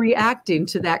stop reacting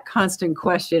to that constant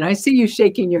question. I see you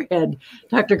shaking your head,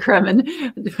 Dr.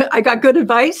 Kremen. I got good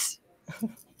advice?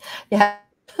 Yeah.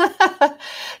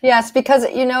 Yes, because,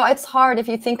 it's hard if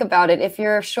you think about it. If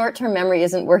your short-term memory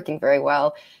isn't working very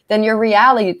well, then your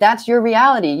reality, that's your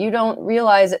reality. You don't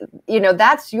realize,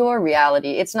 that's your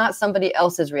reality. It's not somebody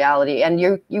else's reality. And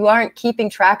you aren't keeping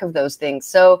track of those things.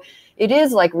 So it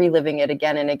is like reliving it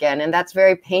again and again. And that's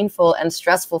very painful and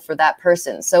stressful for that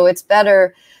person. So it's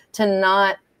better to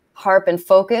not harp and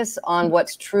focus on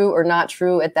what's true or not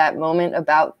true at that moment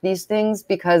about these things,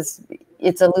 because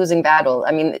it's a losing battle.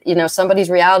 I mean, somebody's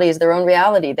reality is their own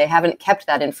reality. They haven't kept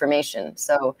that information.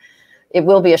 So it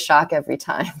will be a shock every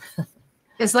time.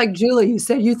 It's like Julie, you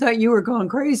said you thought you were going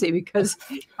crazy because,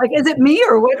 like, is it me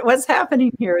or what's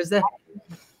happening here? Is that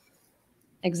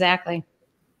Exactly.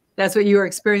 that's what you were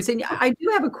experiencing? I do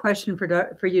have a question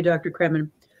for you, Dr. Kremen.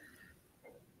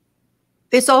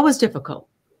 It's always difficult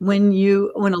when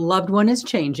a loved one is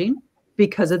changing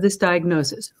because of this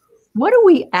diagnosis. What do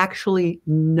we actually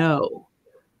know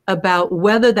about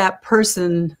whether that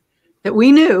person that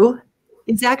we knew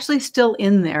is actually still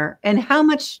in there, and how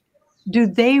much do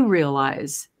they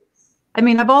realize? I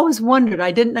mean, I've always wondered.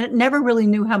 I never really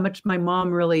knew how much my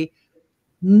mom really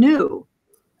knew,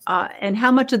 and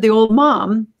how much of the old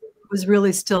mom was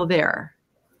really still there.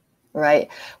 Right.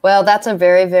 Well, that's a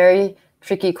very, very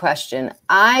tricky question.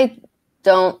 I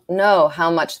don't know how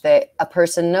much a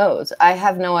person knows. I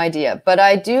have no idea. But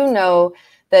I do know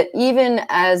that even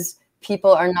as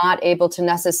people are not able to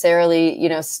necessarily,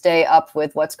 stay up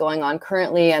with what's going on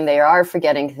currently, and they are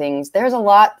forgetting things, there's a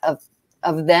lot of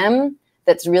them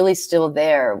that's really still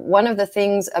there. One of the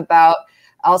things about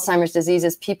Alzheimer's disease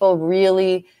is people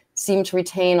really seem to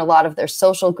retain a lot of their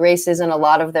social graces and a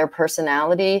lot of their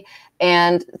personality,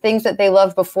 and things that they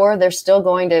loved before, they're still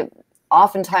going to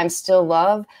oftentimes still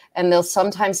love, and they'll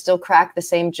sometimes still crack the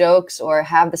same jokes or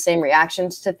have the same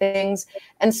reactions to things.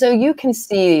 And so you can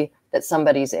see that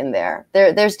somebody's in there.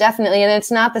 There's definitely, and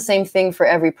it's not the same thing for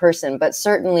every person, but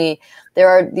certainly there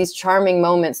are these charming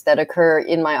moments that occur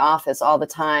in my office all the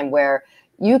time where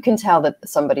you can tell that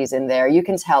somebody's in there. You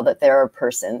can tell that they're a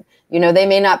person. They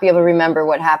may not be able to remember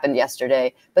what happened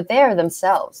yesterday, but they are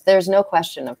themselves. There's no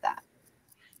question of that.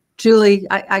 Julie,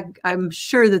 I'm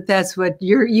sure that's what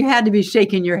you had to be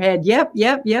shaking your head. Yep.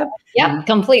 Yep,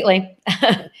 completely.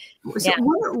 So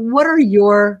what are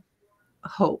your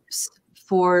hopes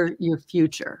for your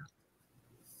future?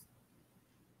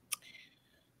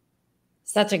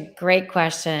 Such a great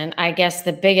question. I guess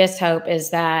the biggest hope is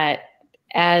that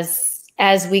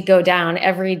as we go down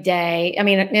every day, I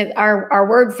mean, our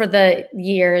word for the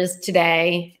year is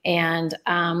today. And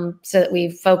so that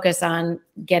we focus on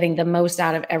getting the most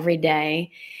out of every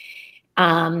day.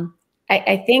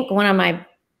 I think one of my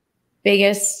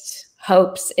biggest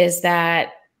hopes is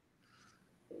that,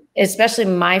 especially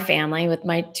my family with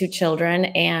my 2 children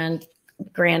and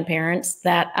grandparents,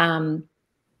 that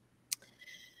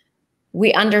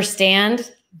we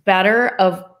understand better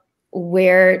of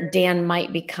where Dan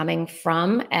might be coming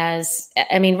from.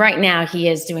 Right now he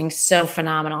is doing so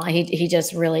phenomenal. He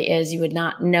just really is. You would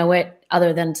not know it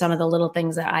other than some of the little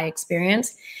things that I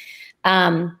experience.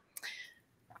 I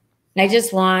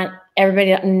just want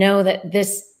everybody to know that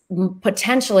this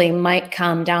potentially might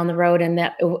come down the road, and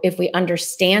that if we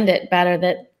understand it better,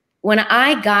 that when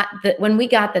we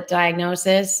got the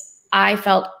diagnosis, I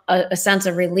felt a sense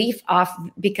of relief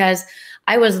because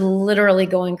I was literally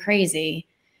going crazy,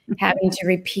 having to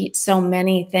repeat so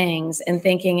many things and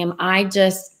thinking, am I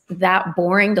just that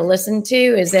boring to listen to?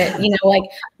 Is it, like,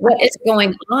 what is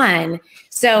going on?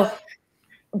 So,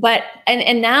 but,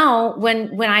 and now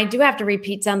when I do have to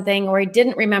repeat something, or he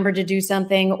didn't remember to do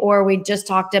something, or we just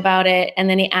talked about it, and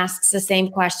then he asks the same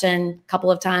question a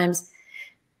couple of times,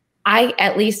 I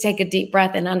at least take a deep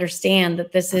breath and understand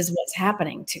that this is what's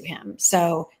happening to him.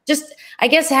 So just, I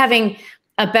guess, having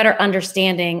a better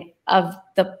understanding of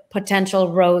the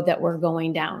potential road that we're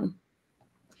going down.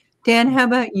 Dan, how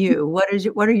about you?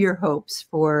 What are your hopes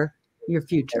for your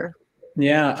future?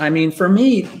 Yeah, I mean, for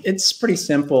me, it's pretty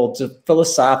simple. To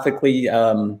philosophically,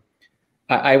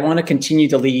 I want to continue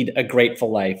to lead a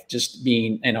grateful life. Just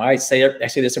being, I say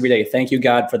this every day. Thank you,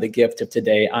 God, for the gift of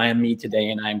today. I am me today,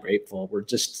 and I'm grateful. We're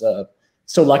just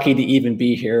so lucky to even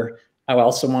be here. I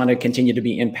also want to continue to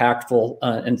be impactful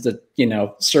and to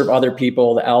serve other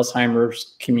people, the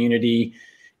Alzheimer's community,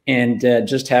 and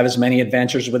just have as many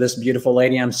adventures with this beautiful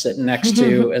lady I'm sitting next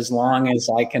to as long as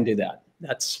I can do that.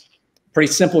 That's a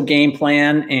pretty simple game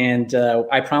plan. And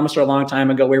I promised her a long time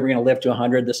ago we were going to live to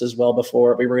 100. This is well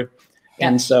before we were. Yeah.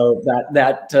 And so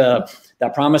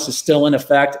that promise is still in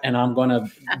effect, and I'm going to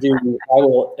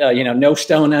no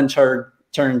stone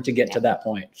unturned to get to that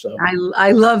point. So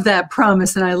I love that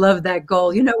promise, and I love that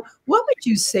goal. What would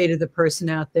you say to the person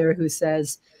out there who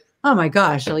says, oh my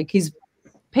gosh, like he's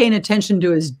paying attention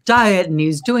to his diet and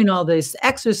he's doing all this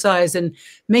exercise and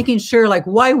making sure, like,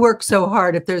 why work so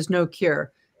hard if there's no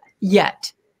cure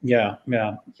yet? Yeah.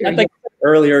 I think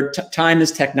earlier, time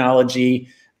is technology.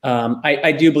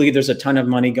 I do believe there's a ton of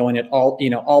money going at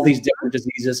all these different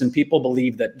diseases, and people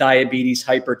believe that diabetes,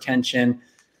 hypertension,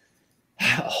 a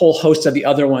whole host of the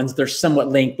other ones, they're somewhat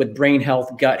linked with brain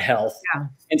health, gut health. Yeah.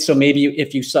 And so maybe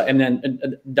if you saw, and then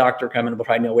Dr. Kremen will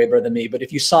probably know way better than me, but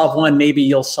if you solve one, maybe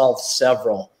you'll solve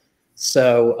several.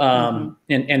 So,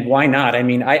 and why not? I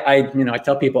mean, I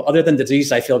tell people, other than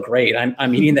disease, I feel great.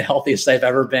 I'm eating the healthiest I've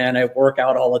ever been. I work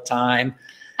out all the time.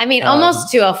 I mean,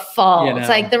 almost to a fault. You know. It's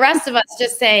like the rest of us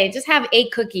just have a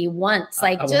cookie once.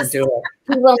 Like, I just won't do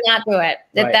it. He will not do it.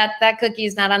 Right. That cookie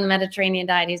is not on the Mediterranean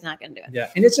diet. He's not going to do it.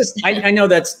 Yeah, and it's just I know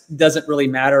that doesn't really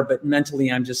matter, but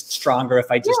mentally I'm just stronger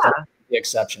if I just don't make the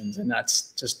exceptions, and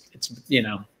that's just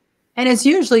And it's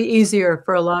usually easier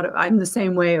for a lot of. I'm the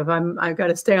same way. I've got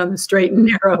to stay on the straight and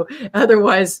narrow.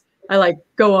 Otherwise, I like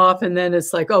go off, and then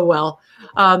it's like, oh well.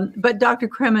 But Dr.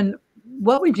 Kremen,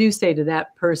 what would you say to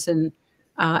that person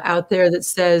out there that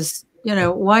says,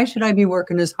 why should I be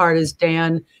working as hard as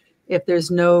Dan if there's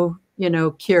no,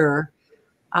 cure?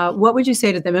 What would you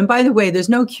say to them? And by the way, there's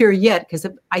no cure yet, because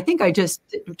I think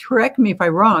correct me if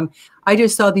I'm wrong, I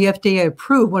just saw the FDA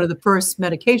approve one of the first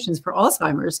medications for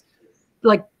Alzheimer's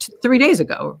like 3 days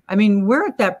ago. I mean, we're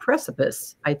at that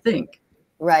precipice, I think.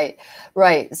 Right.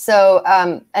 So,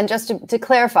 and just to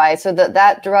clarify, so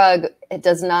that drug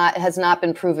has not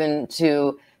been proven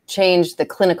to change the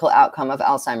clinical outcome of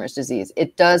Alzheimer's disease.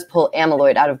 It does pull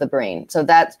amyloid out of the brain. So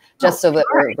that's just so that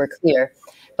we're clear.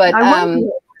 But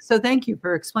so thank you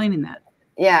for explaining that.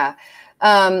 Yeah.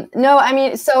 No, I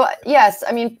mean, so yes,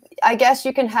 I mean, I guess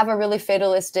you can have a really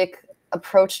fatalistic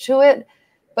approach to it.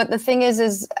 But the thing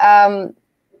is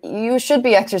you should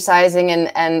be exercising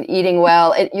and eating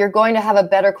well. You're going to have a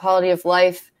better quality of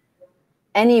life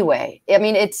anyway. I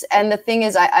mean, and the thing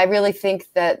is, I really think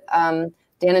that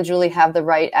Dan and Julie have the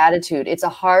right attitude. It's a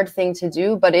hard thing to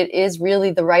do, but it is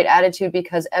really the right attitude,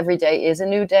 because every day is a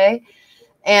new day.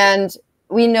 And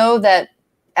we know that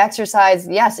exercise,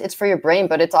 yes, it's for your brain,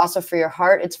 but it's also for your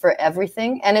heart. It's for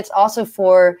everything. And it's also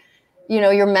for,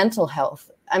 your mental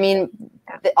health. I mean,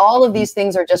 all of these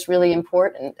things are just really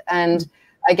important. And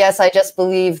I guess I just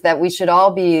believe that we should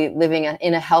all be living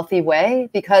in a healthy way,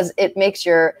 because it makes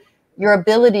your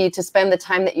ability to spend the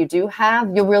time that you do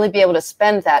have, you'll really be able to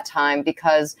spend that time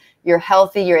because you're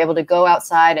healthy. You're able to go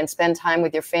outside and spend time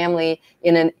with your family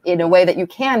in a way that you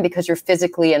can, because you're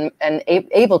physically and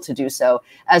able to do so,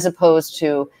 as opposed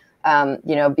to,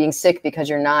 being sick because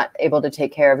you're not able to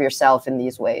take care of yourself in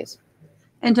these ways.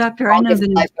 And Doctor, I know that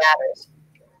life matters.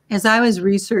 As I was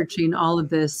researching all of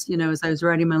this, as I was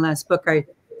writing my last book,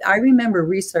 I remember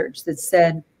research that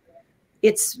said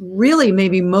it's really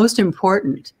maybe most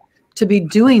important to be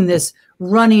doing this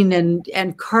running and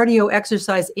cardio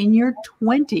exercise in your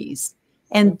 20s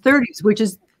and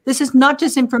 30s, this is not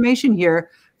just information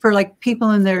here for like people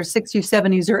in their 60s,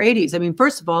 70s, or 80s. I mean,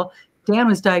 first of all, Dan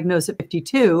was diagnosed at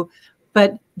 52,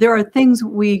 but there are things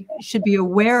we should be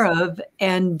aware of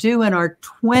and do in our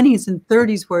 20s and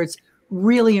 30s where it's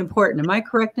really important. Am I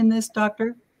correct in this,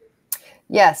 Doctor?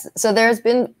 Yes. So there's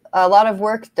been a lot of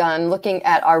work done looking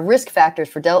at our risk factors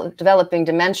for developing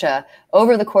dementia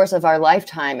over the course of our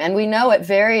lifetime. And we know at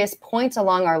various points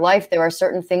along our life, there are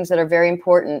certain things that are very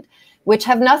important, which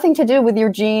have nothing to do with your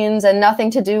genes and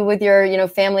nothing to do with your,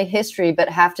 family history, but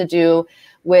have to do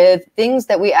with things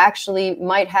that we actually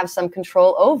might have some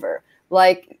control over,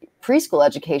 like preschool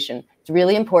education. It's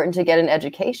really important to get an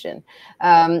education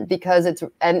because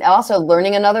and also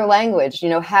learning another language,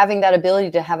 having that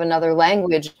ability to have another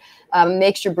language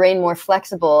makes your brain more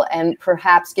flexible and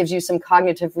perhaps gives you some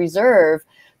cognitive reserve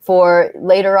for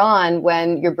later on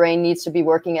when your brain needs to be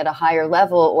working at a higher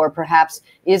level, or perhaps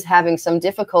is having some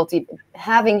difficulty.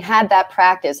 Having had that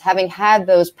practice, having had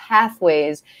those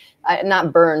pathways,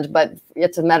 not burned, but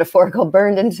it's a metaphorical,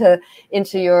 burned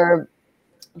into your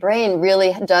brain,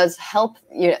 really does help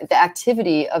the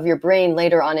activity of your brain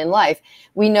later on in life.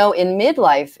 We know in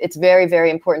midlife, it's very, very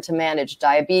important to manage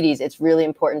diabetes. It's really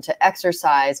important to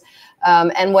exercise.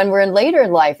 And when we're in later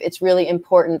life, it's really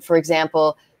important, for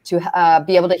example, to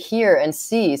be able to hear and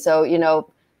see.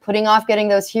 So, putting off getting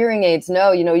those hearing aids,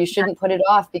 no, you shouldn't put it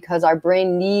off, because our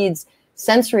brain needs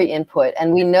sensory input.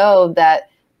 And we know that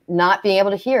not being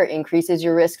able to hear increases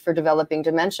your risk for developing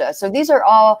dementia. So these are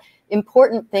all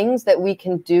important things that we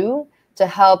can do to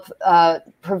help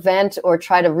prevent or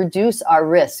try to reduce our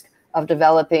risk of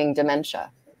developing dementia.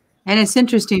 And it's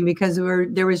interesting because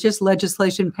there was just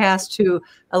legislation passed to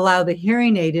allow the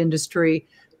hearing aid industry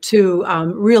to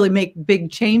really make big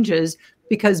changes,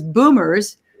 because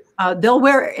boomers, they'll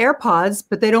wear AirPods,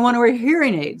 but they don't want to wear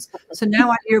hearing aids. So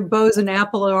now I hear Bose and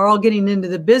Apple are all getting into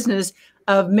the business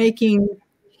of making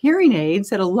hearing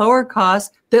aids at a lower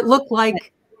cost that look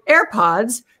like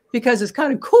AirPods, because it's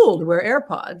kind of cool to wear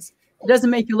AirPods. It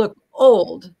doesn't make you look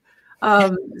old.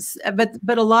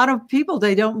 But a lot of people,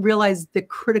 they don't realize the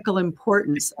critical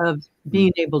importance of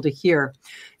being able to hear.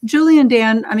 Julie and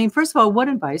Dan, I mean, first of all, what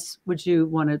advice would you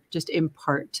want to just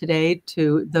impart today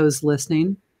to those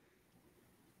listening?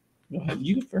 Go ahead.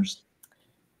 You go first.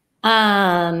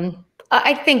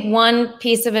 I think one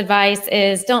piece of advice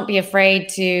is don't be afraid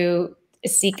to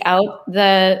seek out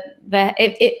the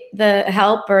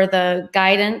help or the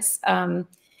guidance. I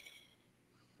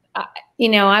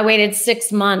waited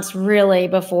 6 months really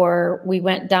before we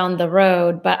went down the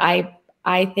road, but I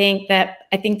think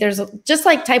there's just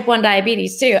like type 1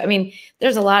 diabetes too. I mean,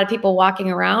 there's a lot of people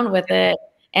walking around with it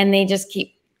and they just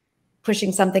keep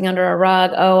pushing something under a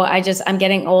rug. Oh, I'm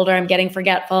getting older. I'm getting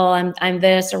forgetful. I'm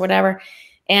this or whatever.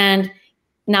 And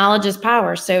knowledge is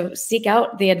power. So seek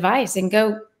out the advice and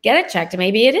go get it checked.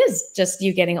 Maybe it is just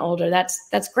you getting older.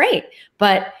 That's great.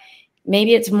 But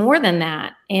maybe it's more than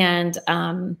that. And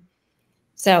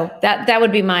so that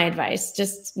would be my advice.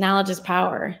 Just knowledge is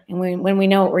power. And when we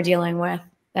know what we're dealing with,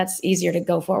 that's easier to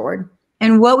go forward.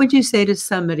 And what would you say to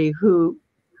somebody who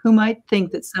might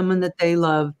think that someone that they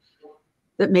love,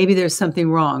 that maybe there's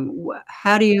something wrong?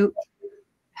 How do you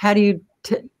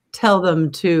tell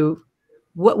them to,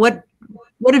 what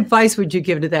advice would you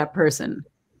give to that person?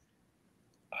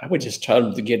 I would just tell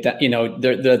them to get that,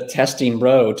 the testing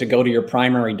row, to go to your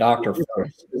primary doctor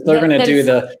first. They're going to do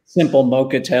the simple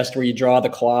MOCA test where you draw the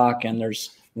clock and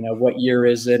there's, what year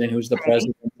is it and who's the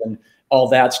president and all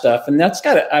that stuff. And that's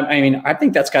I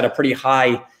think that's got a pretty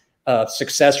high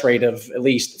success rate of at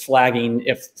least flagging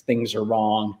if things are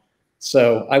wrong.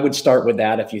 So I would start with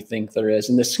that if you think there is.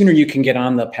 And the sooner you can get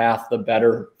on the path, the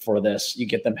better for this. You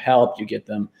get them help, you get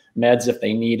them meds if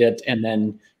they need it. And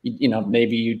then,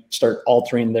 maybe you start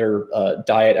altering their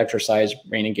diet, exercise,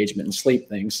 brain engagement, and sleep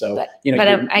things. So,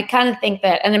 I kind of think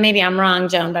that, and then maybe I'm wrong,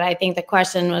 Joan, but I think the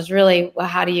question was really, well,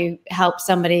 how do you help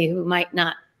somebody who might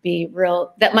not be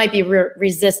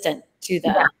resistant to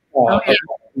that?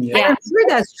 Yeah. I'm sure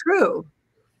that's true.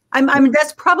 I mean,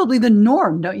 that's probably the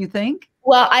norm, don't you think?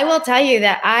 Well, I will tell you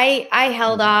that I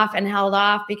held off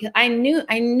because I knew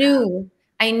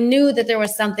that there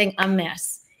was something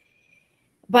amiss.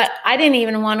 But I didn't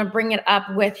even want to bring it up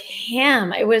with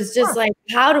him. It was just like,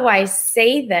 how do I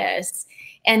say this?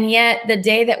 And yet the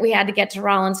day that we had to get to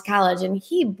Rollins College, and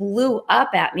he blew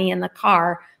up at me in the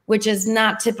car, which is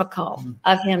not typical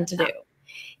of him to do.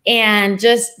 And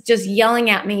just yelling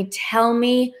at me, tell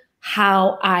me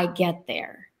how I get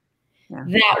there. Yeah.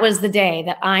 That was the day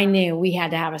that I knew we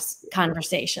had to have a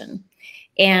conversation.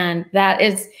 And that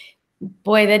is,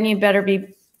 boy, then you better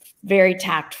be very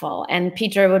tactful. And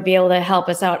Petra would be able to help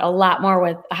us out a lot more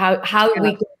with how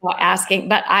we go about asking.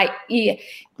 But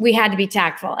we had to be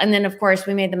tactful. And then, of course,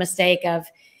 we made the mistake of,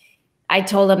 I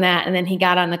told him that, and then he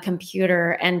got on the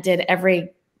computer and did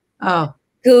every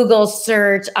Google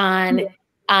search on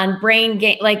brain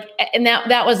gain, and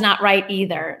that was not right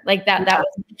either.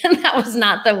 That was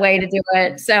not the way to do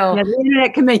it. So the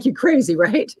internet can make you crazy,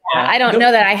 right? Yeah, I don't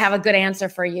know that I have a good answer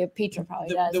for you. Petra probably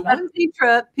does.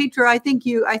 Petra, I think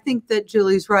that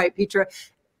Julie's right. Petra,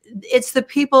 it's the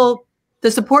people,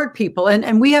 the support people,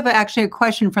 and we have actually a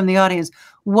question from the audience.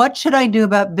 What should I do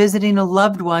about visiting a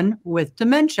loved one with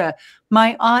dementia?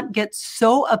 My aunt gets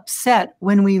so upset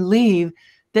when we leave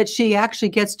that she actually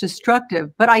gets destructive,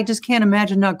 but I just can't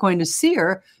imagine not going to see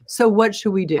her. So what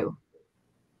should we do?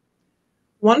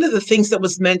 One of the things that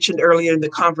was mentioned earlier in the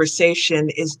conversation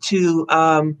is to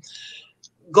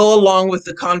go along with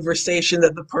the conversation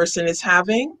that the person is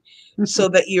having, so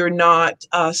that you're not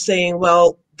saying,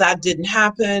 well, that didn't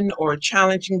happen, or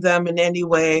challenging them in any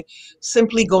way.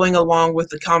 Simply going along with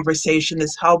the conversation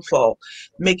is helpful.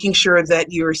 Making sure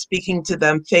that you're speaking to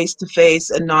them face to face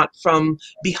and not from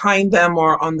behind them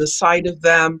or on the side of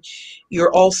them.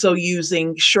 You're also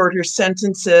using shorter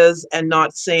sentences and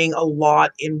not saying a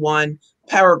lot in one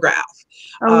paragraph.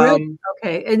 Oh, really?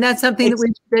 Okay. And that's something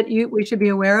that we should be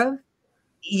aware of?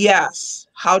 Yes.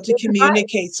 How to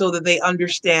communicate so that they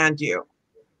understand you.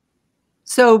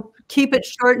 So keep it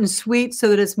short and sweet so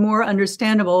that it's more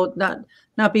understandable,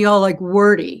 not be all like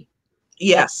wordy.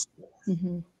 Yes.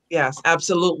 Mm-hmm. Yes,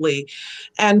 absolutely.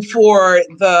 And for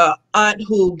the aunt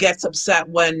who gets upset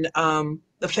when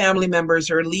the family members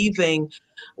are leaving,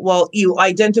 well, you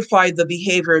identify the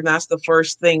behavior, and that's the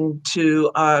first thing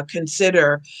to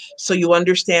consider. So you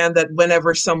understand that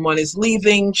whenever someone is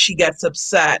leaving, she gets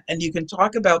upset, and you can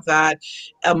talk about that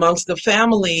amongst the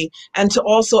family, and to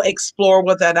also explore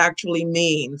what that actually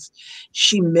means.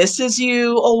 She misses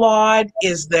you a lot.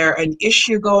 Is there an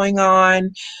issue going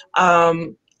on?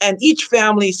 And each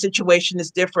family situation is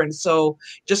different. So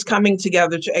just coming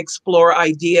together to explore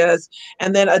ideas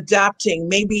and then adapting.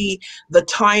 Maybe the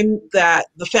time that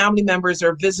the family members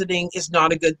are visiting is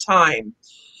not a good time.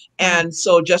 And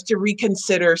so just to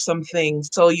reconsider some things.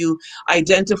 So you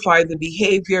identify the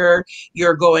behavior,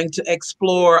 you're going to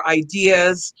explore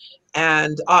ideas,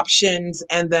 and options,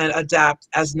 and then adapt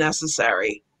as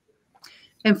necessary.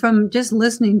 And from just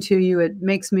listening to you, it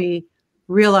makes me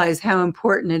realize how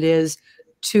important it is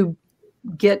to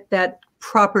get that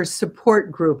proper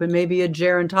support group, and maybe a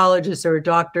gerontologist or a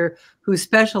doctor who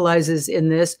specializes in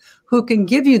this, who can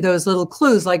give you those little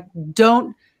clues, like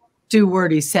don't do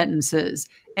wordy sentences.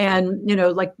 And, you know,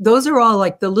 like those are all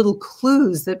like the little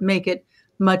clues that make it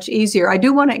much easier. I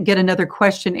do want to get another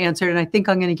question answered, and I think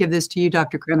I'm going to give this to you,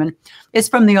 Dr. Kremen. It's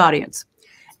from the audience.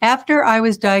 After I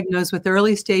was diagnosed with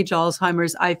early stage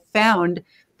Alzheimer's, I found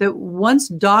that once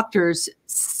doctors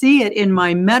see it in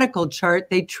my medical chart,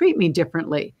 they treat me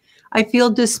differently. I feel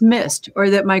dismissed, or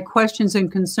that my questions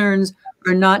and concerns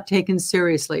are not taken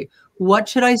seriously. What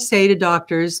should I say to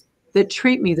doctors that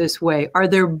treat me this way? Are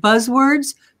there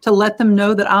buzzwords to let them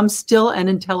know that I'm still an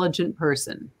intelligent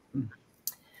person?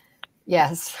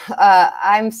 Yes,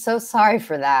 I'm so sorry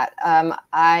for that.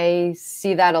 I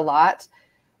see that a lot.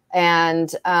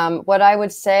 And what I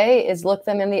would say is look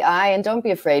them in the eye and don't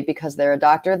be afraid, because they're a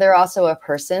doctor. They're also a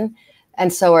person,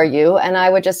 and so are you. And I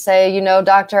would just say, you know,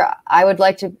 doctor, I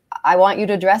want you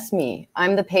to address me.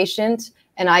 I'm the patient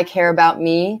and I care about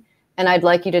me. And I'd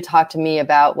like you to talk to me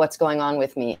about what's going on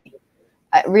with me.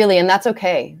 Really, and that's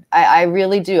okay. I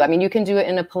really do. I mean, you can do it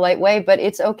in a polite way, but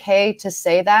it's okay to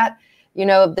say that. You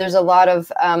know, there's a lot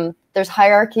of, there's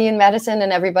hierarchy in medicine,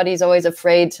 and everybody's always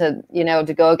afraid to, you know,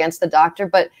 to go against the doctor,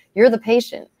 but you're the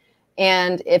patient.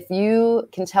 And if you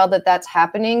can tell that that's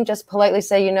happening, just politely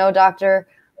say, you know, doctor,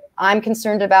 I'm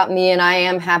concerned about me, and I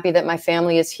am happy that my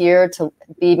family is here to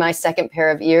be my second pair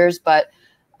of ears, but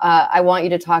I want you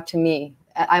to talk to me.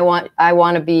 I want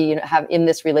to be, you know, have in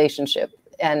this relationship,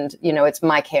 and, you know, it's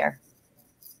my care.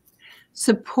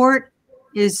 Support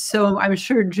is so, I'm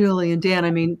sure Julie and Dan,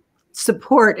 I mean,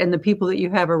 support and the people that you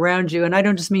have around you, and I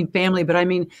don't just mean family, but I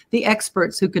mean the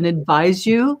experts who can advise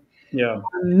you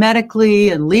medically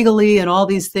and legally and all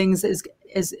these things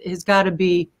has got to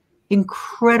be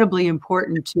incredibly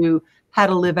important to how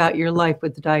to live out your life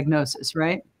with the diagnosis,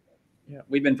 right? Yeah,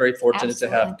 we've been very fortunate to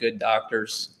have good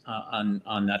doctors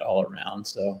on that all around.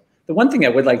 So the one thing I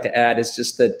would like to add is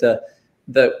just that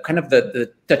the kind of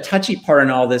the touchy part in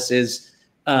all this is,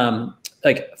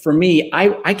 like for me,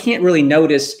 I can't really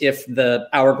notice if the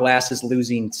hourglass is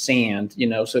losing sand, you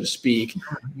know, so to speak,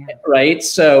 right?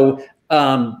 So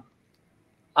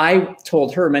I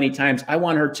told her many times, I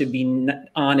want her to be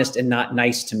honest and not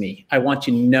nice to me. I want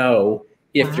you to know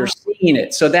if you're seeing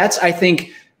it. So that's, I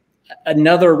think,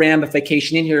 another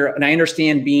ramification in here. And I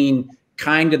understand being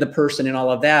kind to the person and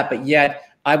all of that, but yet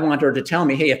I want her to tell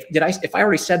me, hey, if I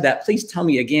already said that, please tell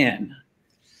me again.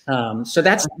 So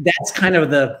that's kind of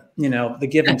the, you know, the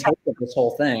give and take of this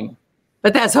whole thing.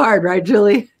 But that's hard, right,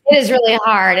 Julie? It is really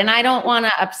hard. And I don't want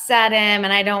to upset him,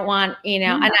 and I don't want, you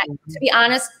know, and to be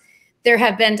honest,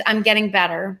 I'm getting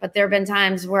better, but there have been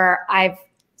times where I've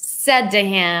said to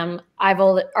him, I've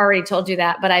already told you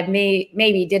that, but I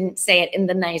maybe didn't say it in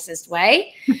the nicest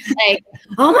way. Like,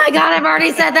 oh my God, I've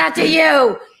already said that to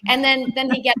you. And then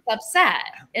he gets upset.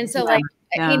 And so like,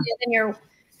 you know, then you're,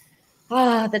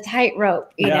 the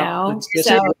tightrope, you know?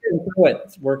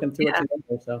 It's working through it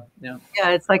together. So, yeah,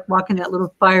 it's like walking that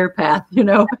little fire path, you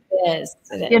know? It is.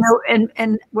 You know,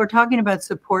 and we're talking about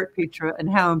support, Petra,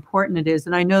 and how important it is.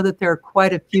 And I know that there are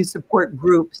quite a few support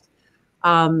groups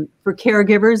for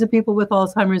caregivers of people with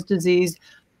Alzheimer's disease,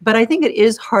 but I think it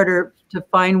is harder to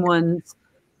find ones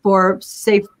for,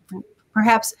 say,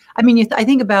 perhaps, I mean, I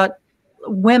think about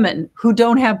women who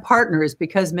don't have partners,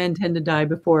 because men tend to die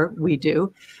before we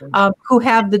do, who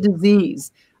have the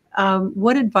disease.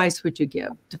 What advice would you give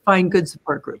to find good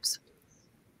support groups?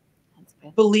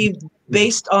 Believe,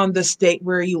 based on the state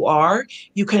where you are,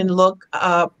 you can look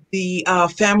up the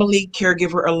Family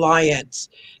Caregiver Alliance.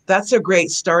 That's a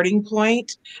great starting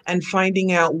point, and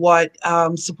finding out what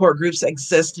support groups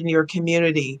exist in your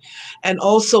community. And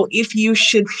also, if you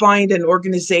should find an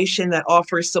organization that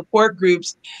offers support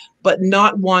groups, but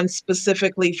not one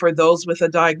specifically for those with a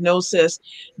diagnosis,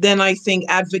 then I think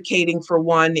advocating for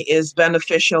one is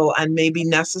beneficial and maybe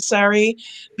necessary,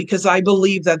 because I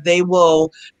believe that they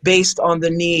will, based on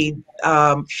the need,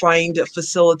 find a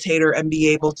facilitator and be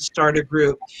able to start a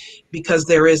group, because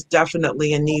there is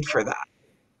definitely a need for that.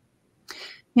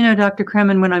 You know, Dr.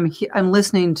 Kremen, when I'm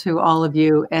listening to all of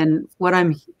you, and what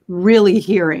I'm really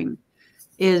hearing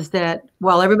is that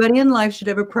while everybody in life should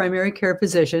have a primary care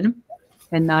physician,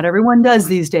 and not everyone does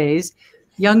these days,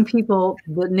 young people,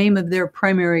 the name of their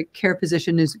primary care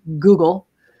physician is Google,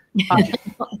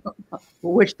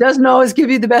 which doesn't always give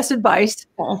you the best advice.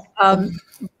 But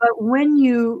when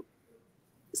you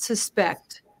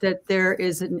suspect that there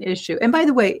is an issue. And by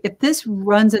the way, if this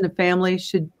runs in a family,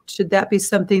 should that be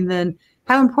something then?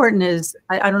 How important is,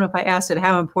 I don't know if I asked it,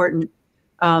 how important,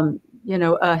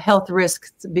 health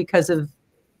risks because of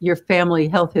your family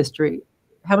health history?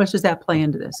 How much does that play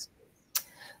into this?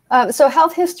 So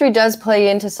health history does play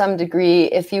into some degree.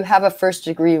 If you have a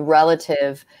first-degree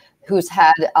relative who's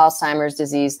had Alzheimer's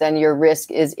disease, then your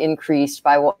risk is increased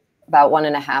by about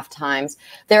 1.5 times.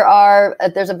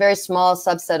 There's a very small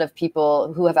subset of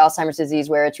people who have Alzheimer's disease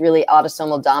where it's really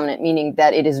autosomal dominant, meaning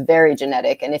that it is very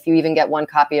genetic. And if you even get one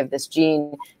copy of this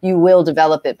gene, you will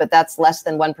develop it. But that's less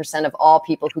than 1% of all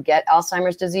people who get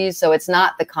Alzheimer's disease. So it's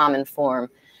not the common form.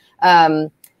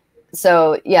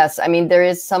 So yes, I mean, there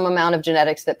is some amount of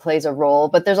genetics that plays a role,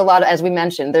 but there's a lot of, as we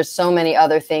mentioned, there's so many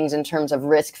other things in terms of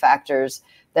risk factors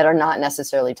that are not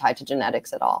necessarily tied to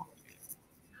genetics at all.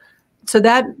 So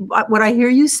that, what I hear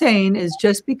you saying is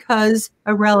just because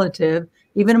a relative,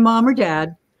 even a mom or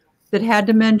dad, that had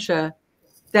dementia,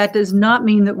 that does not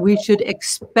mean that we should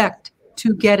expect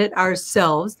to get it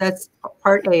ourselves. That's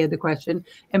part A of the question.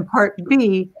 And part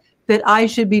B, that I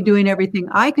should be doing everything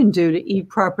I can do to eat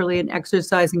properly and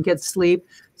exercise and get sleep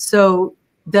so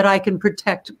that I can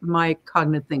protect my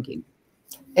cognitive thinking.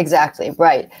 Exactly,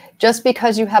 right. Just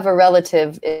because you have a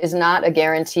relative is not a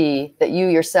guarantee that you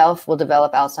yourself will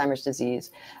develop Alzheimer's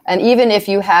disease. And even if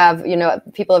you have,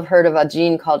 people have heard of a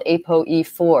gene called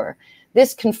ApoE4.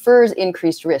 This confers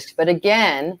increased risk, but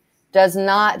again, does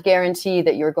not guarantee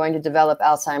that you're going to develop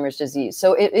Alzheimer's disease.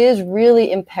 So it is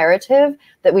really imperative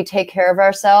that we take care of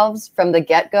ourselves from the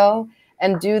get-go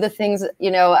and do the things,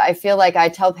 I feel like I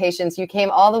tell patients, you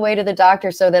came all the way to the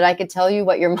doctor so that I could tell you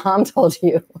what your mom told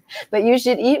you, but you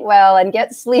should eat well and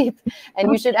get sleep,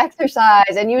 and you should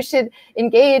exercise, and you should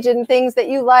engage in things that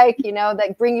you like,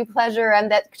 that bring you pleasure and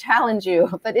that challenge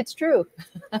you. But it's true.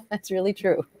 It's really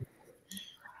true.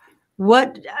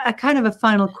 What, kind of a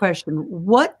final question,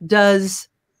 what does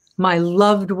my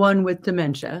loved one with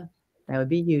dementia, that would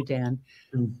be you, Dan,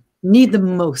 need the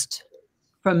most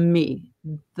from me?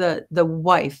 The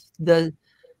wife, the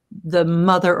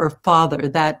mother or father,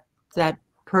 that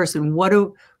person, what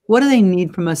do they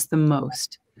need from us the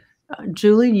most?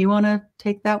 Julie, you want to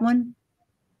take that one?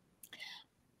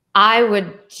 I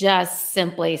would just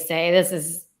simply say this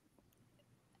is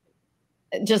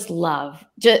just love.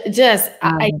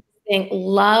 I think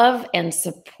love and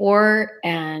support,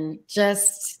 and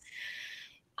just,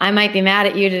 I might be mad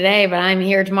at you today, but I'm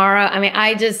here tomorrow. I mean,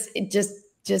 I just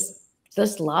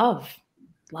love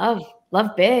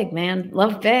big, man.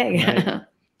 Love big. Right.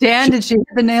 Dan, did she hit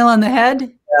the nail on the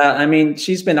head? I mean,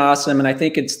 she's been awesome. And I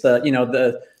think it's like,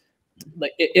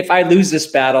 if I lose this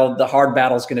battle, the hard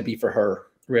battle is going to be for her,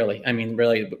 really. I mean,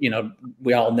 really,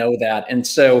 we all know that. And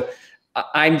so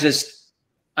I'm just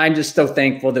so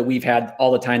thankful that we've had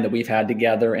all the time that we've had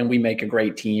together, and we make a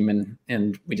great team,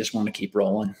 and we just want to keep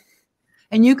rolling.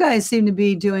 And you guys seem to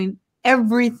be doing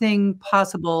everything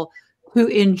possible to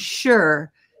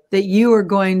ensure that you are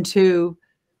going to,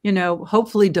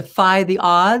 hopefully defy the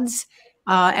odds,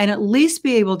 and at least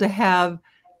be able to have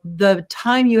the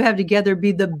time you have together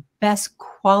be the best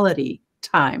quality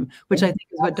time, which I think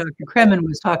is what Dr. Kremen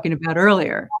was talking about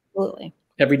earlier. Absolutely.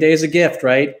 Every day is a gift,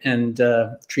 right? And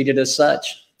treat it as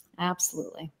such.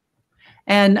 Absolutely.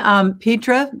 And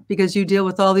Petra, because you deal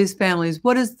with all these families,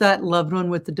 what is that loved one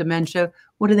with the dementia?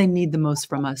 What do they need the most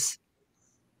from us?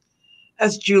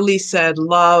 As Julie said,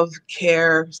 love,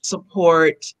 care,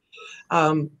 support,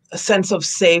 a sense of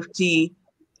safety,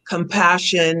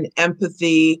 compassion,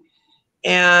 empathy,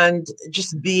 and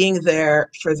just being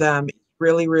there for them.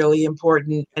 Really, really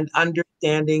important, and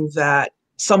understanding that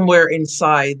somewhere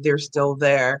inside they're still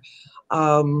there.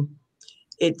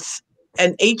 It's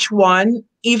an H1,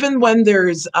 even when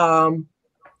there's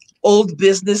old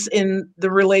business in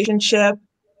the relationship,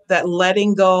 that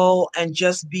letting go and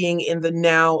just being in the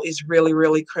now is really,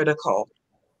 really critical.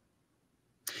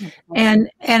 And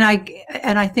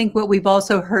I think what we've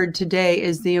also heard today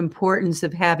is the importance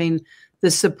of having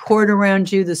the support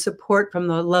around you, the support from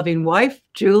the loving wife,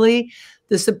 Julie,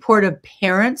 the support of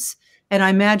parents. And I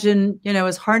imagine,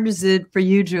 as hard as it is for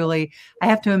you, Julie, I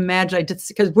have to imagine,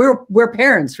 because we're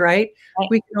parents, right?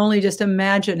 We can only just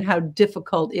imagine how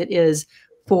difficult it is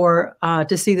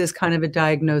to see this kind of a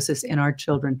diagnosis in our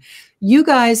children. You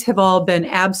guys have all been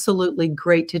absolutely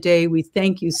great today. We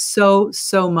thank you so,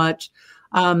 so much.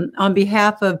 On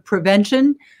behalf of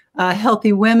Prevention,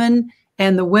 Healthy Women,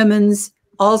 and the Women's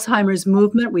Alzheimer's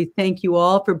Movement, we thank you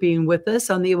all for being with us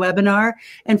on the webinar.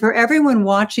 And for everyone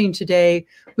watching today,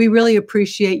 we really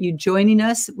appreciate you joining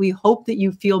us. We hope that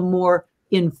you feel more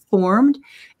informed,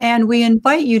 and we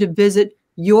invite you to visit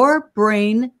Your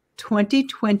Brain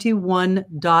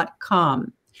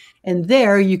brainhealth2021.com. And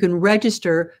there you can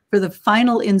register for the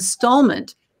final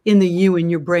installment in the You and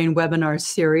Your Brain webinar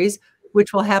series,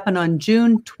 which will happen on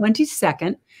June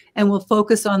 22nd and will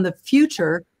focus on the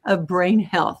future of brain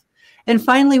health. And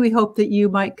finally, we hope that you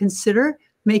might consider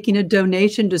making a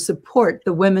donation to support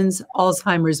the Women's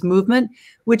Alzheimer's Movement,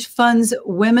 which funds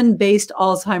women-based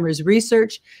Alzheimer's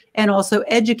research and also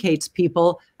educates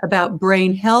people about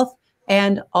brain health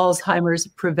and Alzheimer's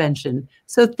prevention.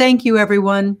 So thank you,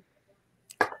 everyone.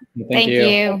 Thank you. Thank you.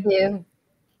 Thank you.